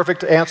like the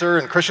perfect answer,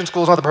 and Christian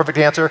school is not the perfect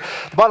answer.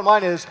 The bottom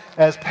line is,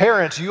 as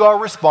parents, you are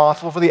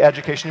responsible for the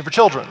education of your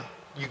children.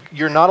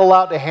 You're not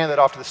allowed to hand that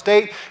off to the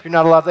state. You're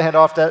not allowed to hand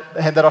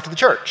that off to the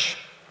church.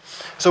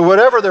 So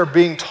whatever they're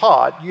being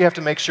taught, you have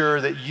to make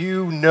sure that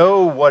you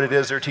know what it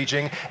is they're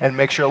teaching and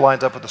make sure it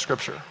lines up with the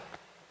Scripture.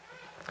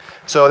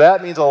 So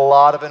that means a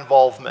lot of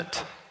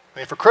involvement. I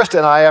mean, for Krista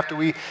and I, after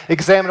we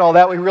examined all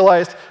that, we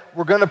realized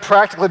we're going to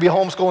practically be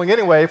homeschooling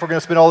anyway if we're going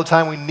to spend all the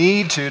time we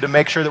need to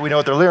make sure that we know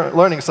what they're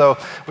learning, so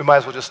we might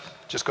as well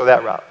just go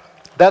that route.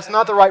 That's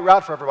not the right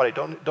route for everybody.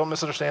 Don't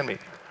misunderstand me.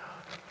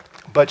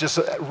 But just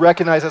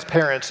recognize as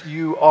parents,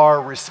 you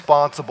are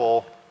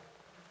responsible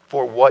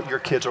for what your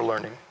kids are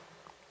learning.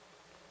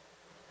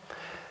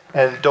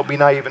 And don't be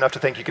naive enough to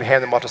think you can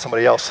hand them off to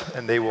somebody else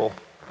and they will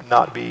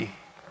not be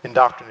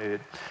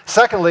indoctrinated.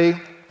 Secondly,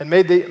 and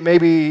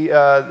maybe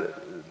I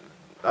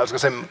was going to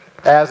say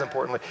as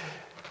importantly,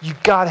 you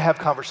got to have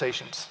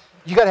conversations.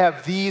 You got to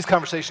have these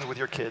conversations with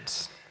your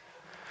kids.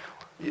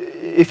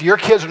 If your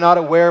kids are not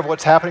aware of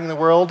what's happening in the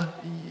world,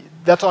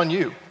 that's on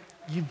you.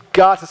 You've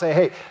got to say,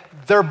 hey,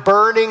 they're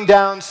burning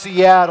down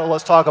Seattle.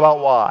 Let's talk about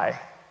why.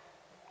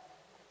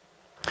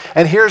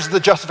 And here's the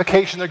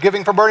justification they're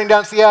giving for burning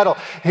down Seattle.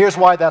 Here's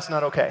why that's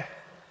not okay.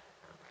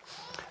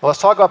 Well,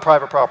 let's talk about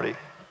private property.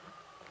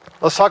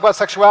 Let's talk about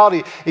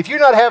sexuality. If you're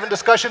not having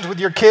discussions with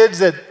your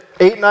kids at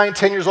 8, 9,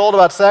 10 years old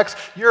about sex,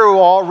 you're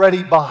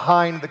already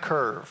behind the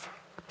curve.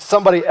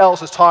 Somebody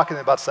else is talking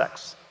about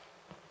sex.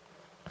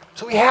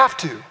 So we have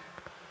to.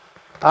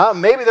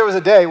 Maybe there was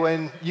a day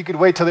when you could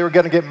wait till they were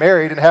going to get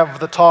married and have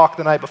the talk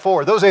the night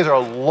before. Those days are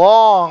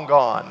long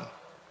gone.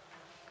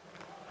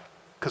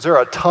 Because there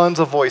are tons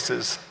of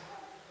voices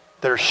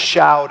that are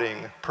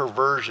shouting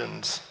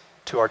perversions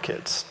to our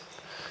kids.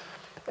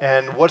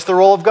 And what's the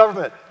role of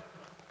government?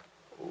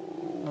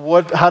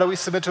 How do we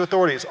submit to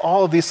authorities?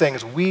 All of these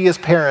things, we as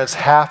parents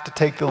have to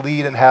take the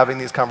lead in having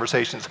these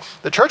conversations.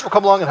 The church will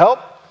come along and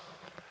help.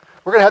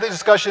 We're going to have these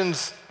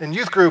discussions in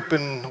youth group,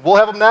 and we'll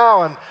have them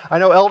now. And I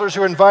know elders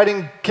who are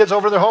inviting kids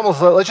over to their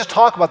homes. Let's just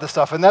talk about this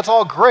stuff. And that's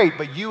all great,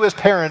 but you as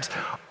parents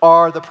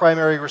are the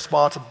primary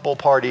responsible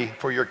party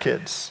for your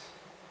kids.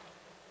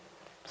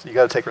 So you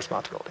got to take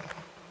responsibility.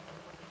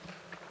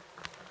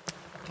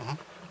 Mm-hmm.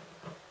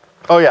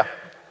 Oh, yeah.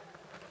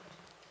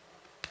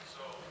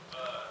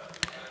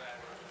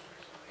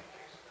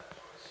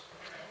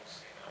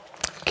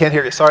 Can't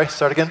hear you. Sorry.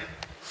 Start again.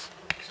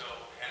 So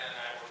Hannah and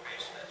I were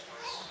facing that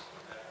choice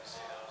that we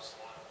say that was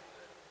the one that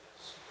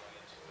is going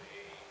into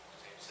a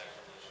same-sex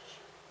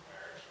relationship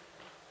marriage.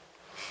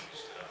 We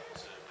stood up and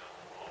said no,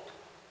 we won't,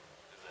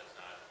 because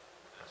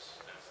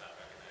that's not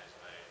recognized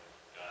by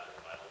God in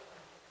the Bible.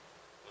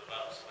 What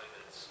about something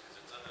because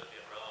it's under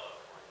the umbrella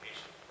of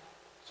fornication?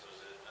 So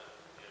is it under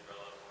the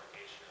umbrella of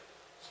fornication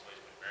if somebody's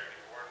been married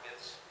before and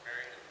gets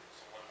married and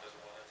someone doesn't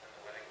want to attend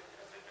the wedding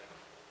because they've been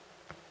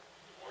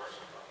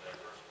divorced from their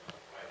first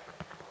wife?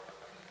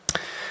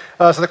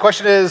 So the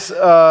question is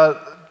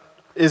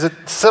it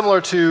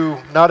similar to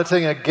not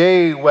attending a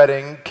gay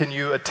wedding? Can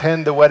you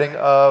attend the wedding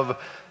of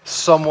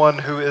someone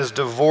who is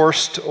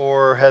divorced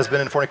or has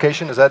been in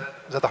fornication? Is that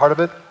the heart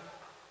of it? Would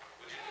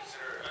you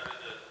consider it under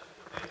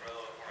the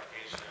umbrella of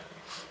fornication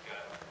if you've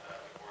got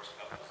divorced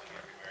couples that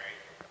get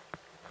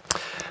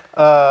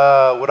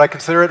remarried? Would I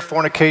consider it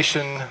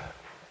fornication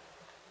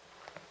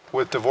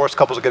with divorced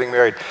couples getting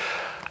married?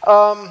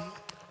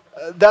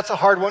 That's a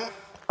hard one.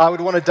 I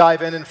would want to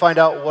dive in and find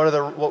out what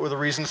were the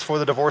reasons for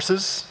the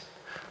divorces.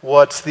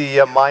 What's the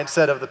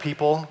mindset of the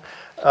people?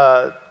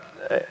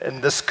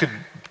 And this could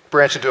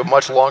branch into a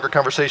much longer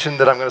conversation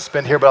that I'm going to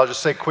spend here, but I'll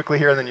just say quickly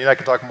here, and then you and I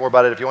can talk more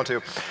about it if you want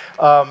to.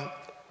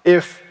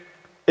 If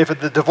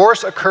the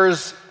divorce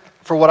occurs,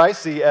 for what I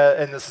see,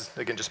 and this is,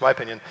 again, just my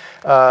opinion,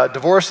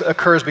 divorce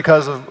occurs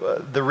because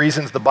of the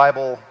reasons the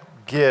Bible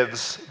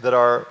gives that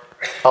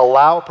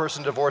allow a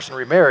person to divorce and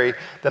remarry,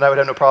 then I would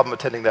have no problem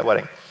attending that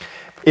wedding.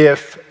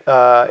 If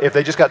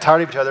they just got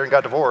tired of each other and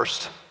got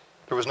divorced,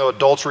 there was no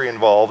adultery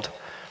involved,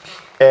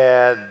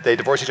 and they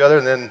divorce each other,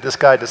 and then this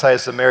guy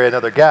decides to marry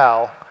another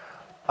gal,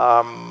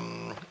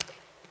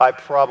 I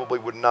probably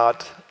would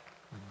not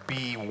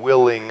be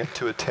willing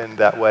to attend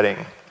that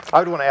wedding. I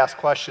would want to ask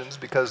questions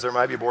because there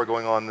might be more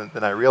going on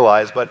than I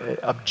realize,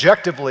 but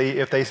objectively,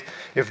 if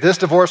this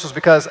divorce was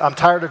because I'm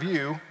tired of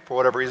you, for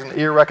whatever reason,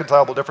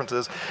 irreconcilable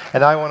differences,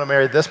 and I want to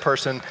marry this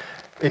person,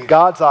 in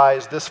God's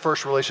eyes, this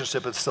first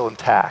relationship is still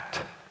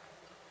intact.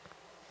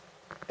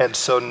 And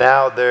so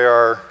now they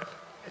are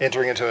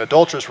entering into an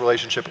adulterous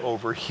relationship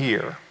over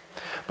here.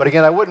 But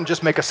again, I wouldn't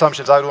just make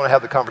assumptions. I would want to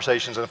have the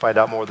conversations and find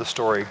out more of the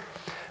story.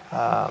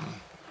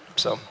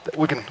 So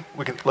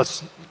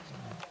let's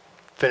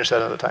finish that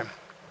another time.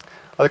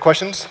 Other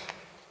questions?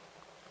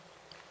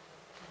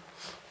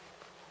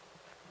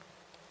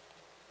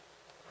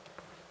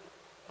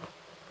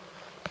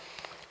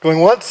 Going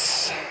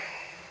once,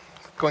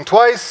 going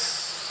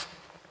twice,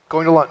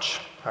 going to lunch.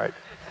 All right,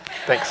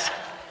 thanks.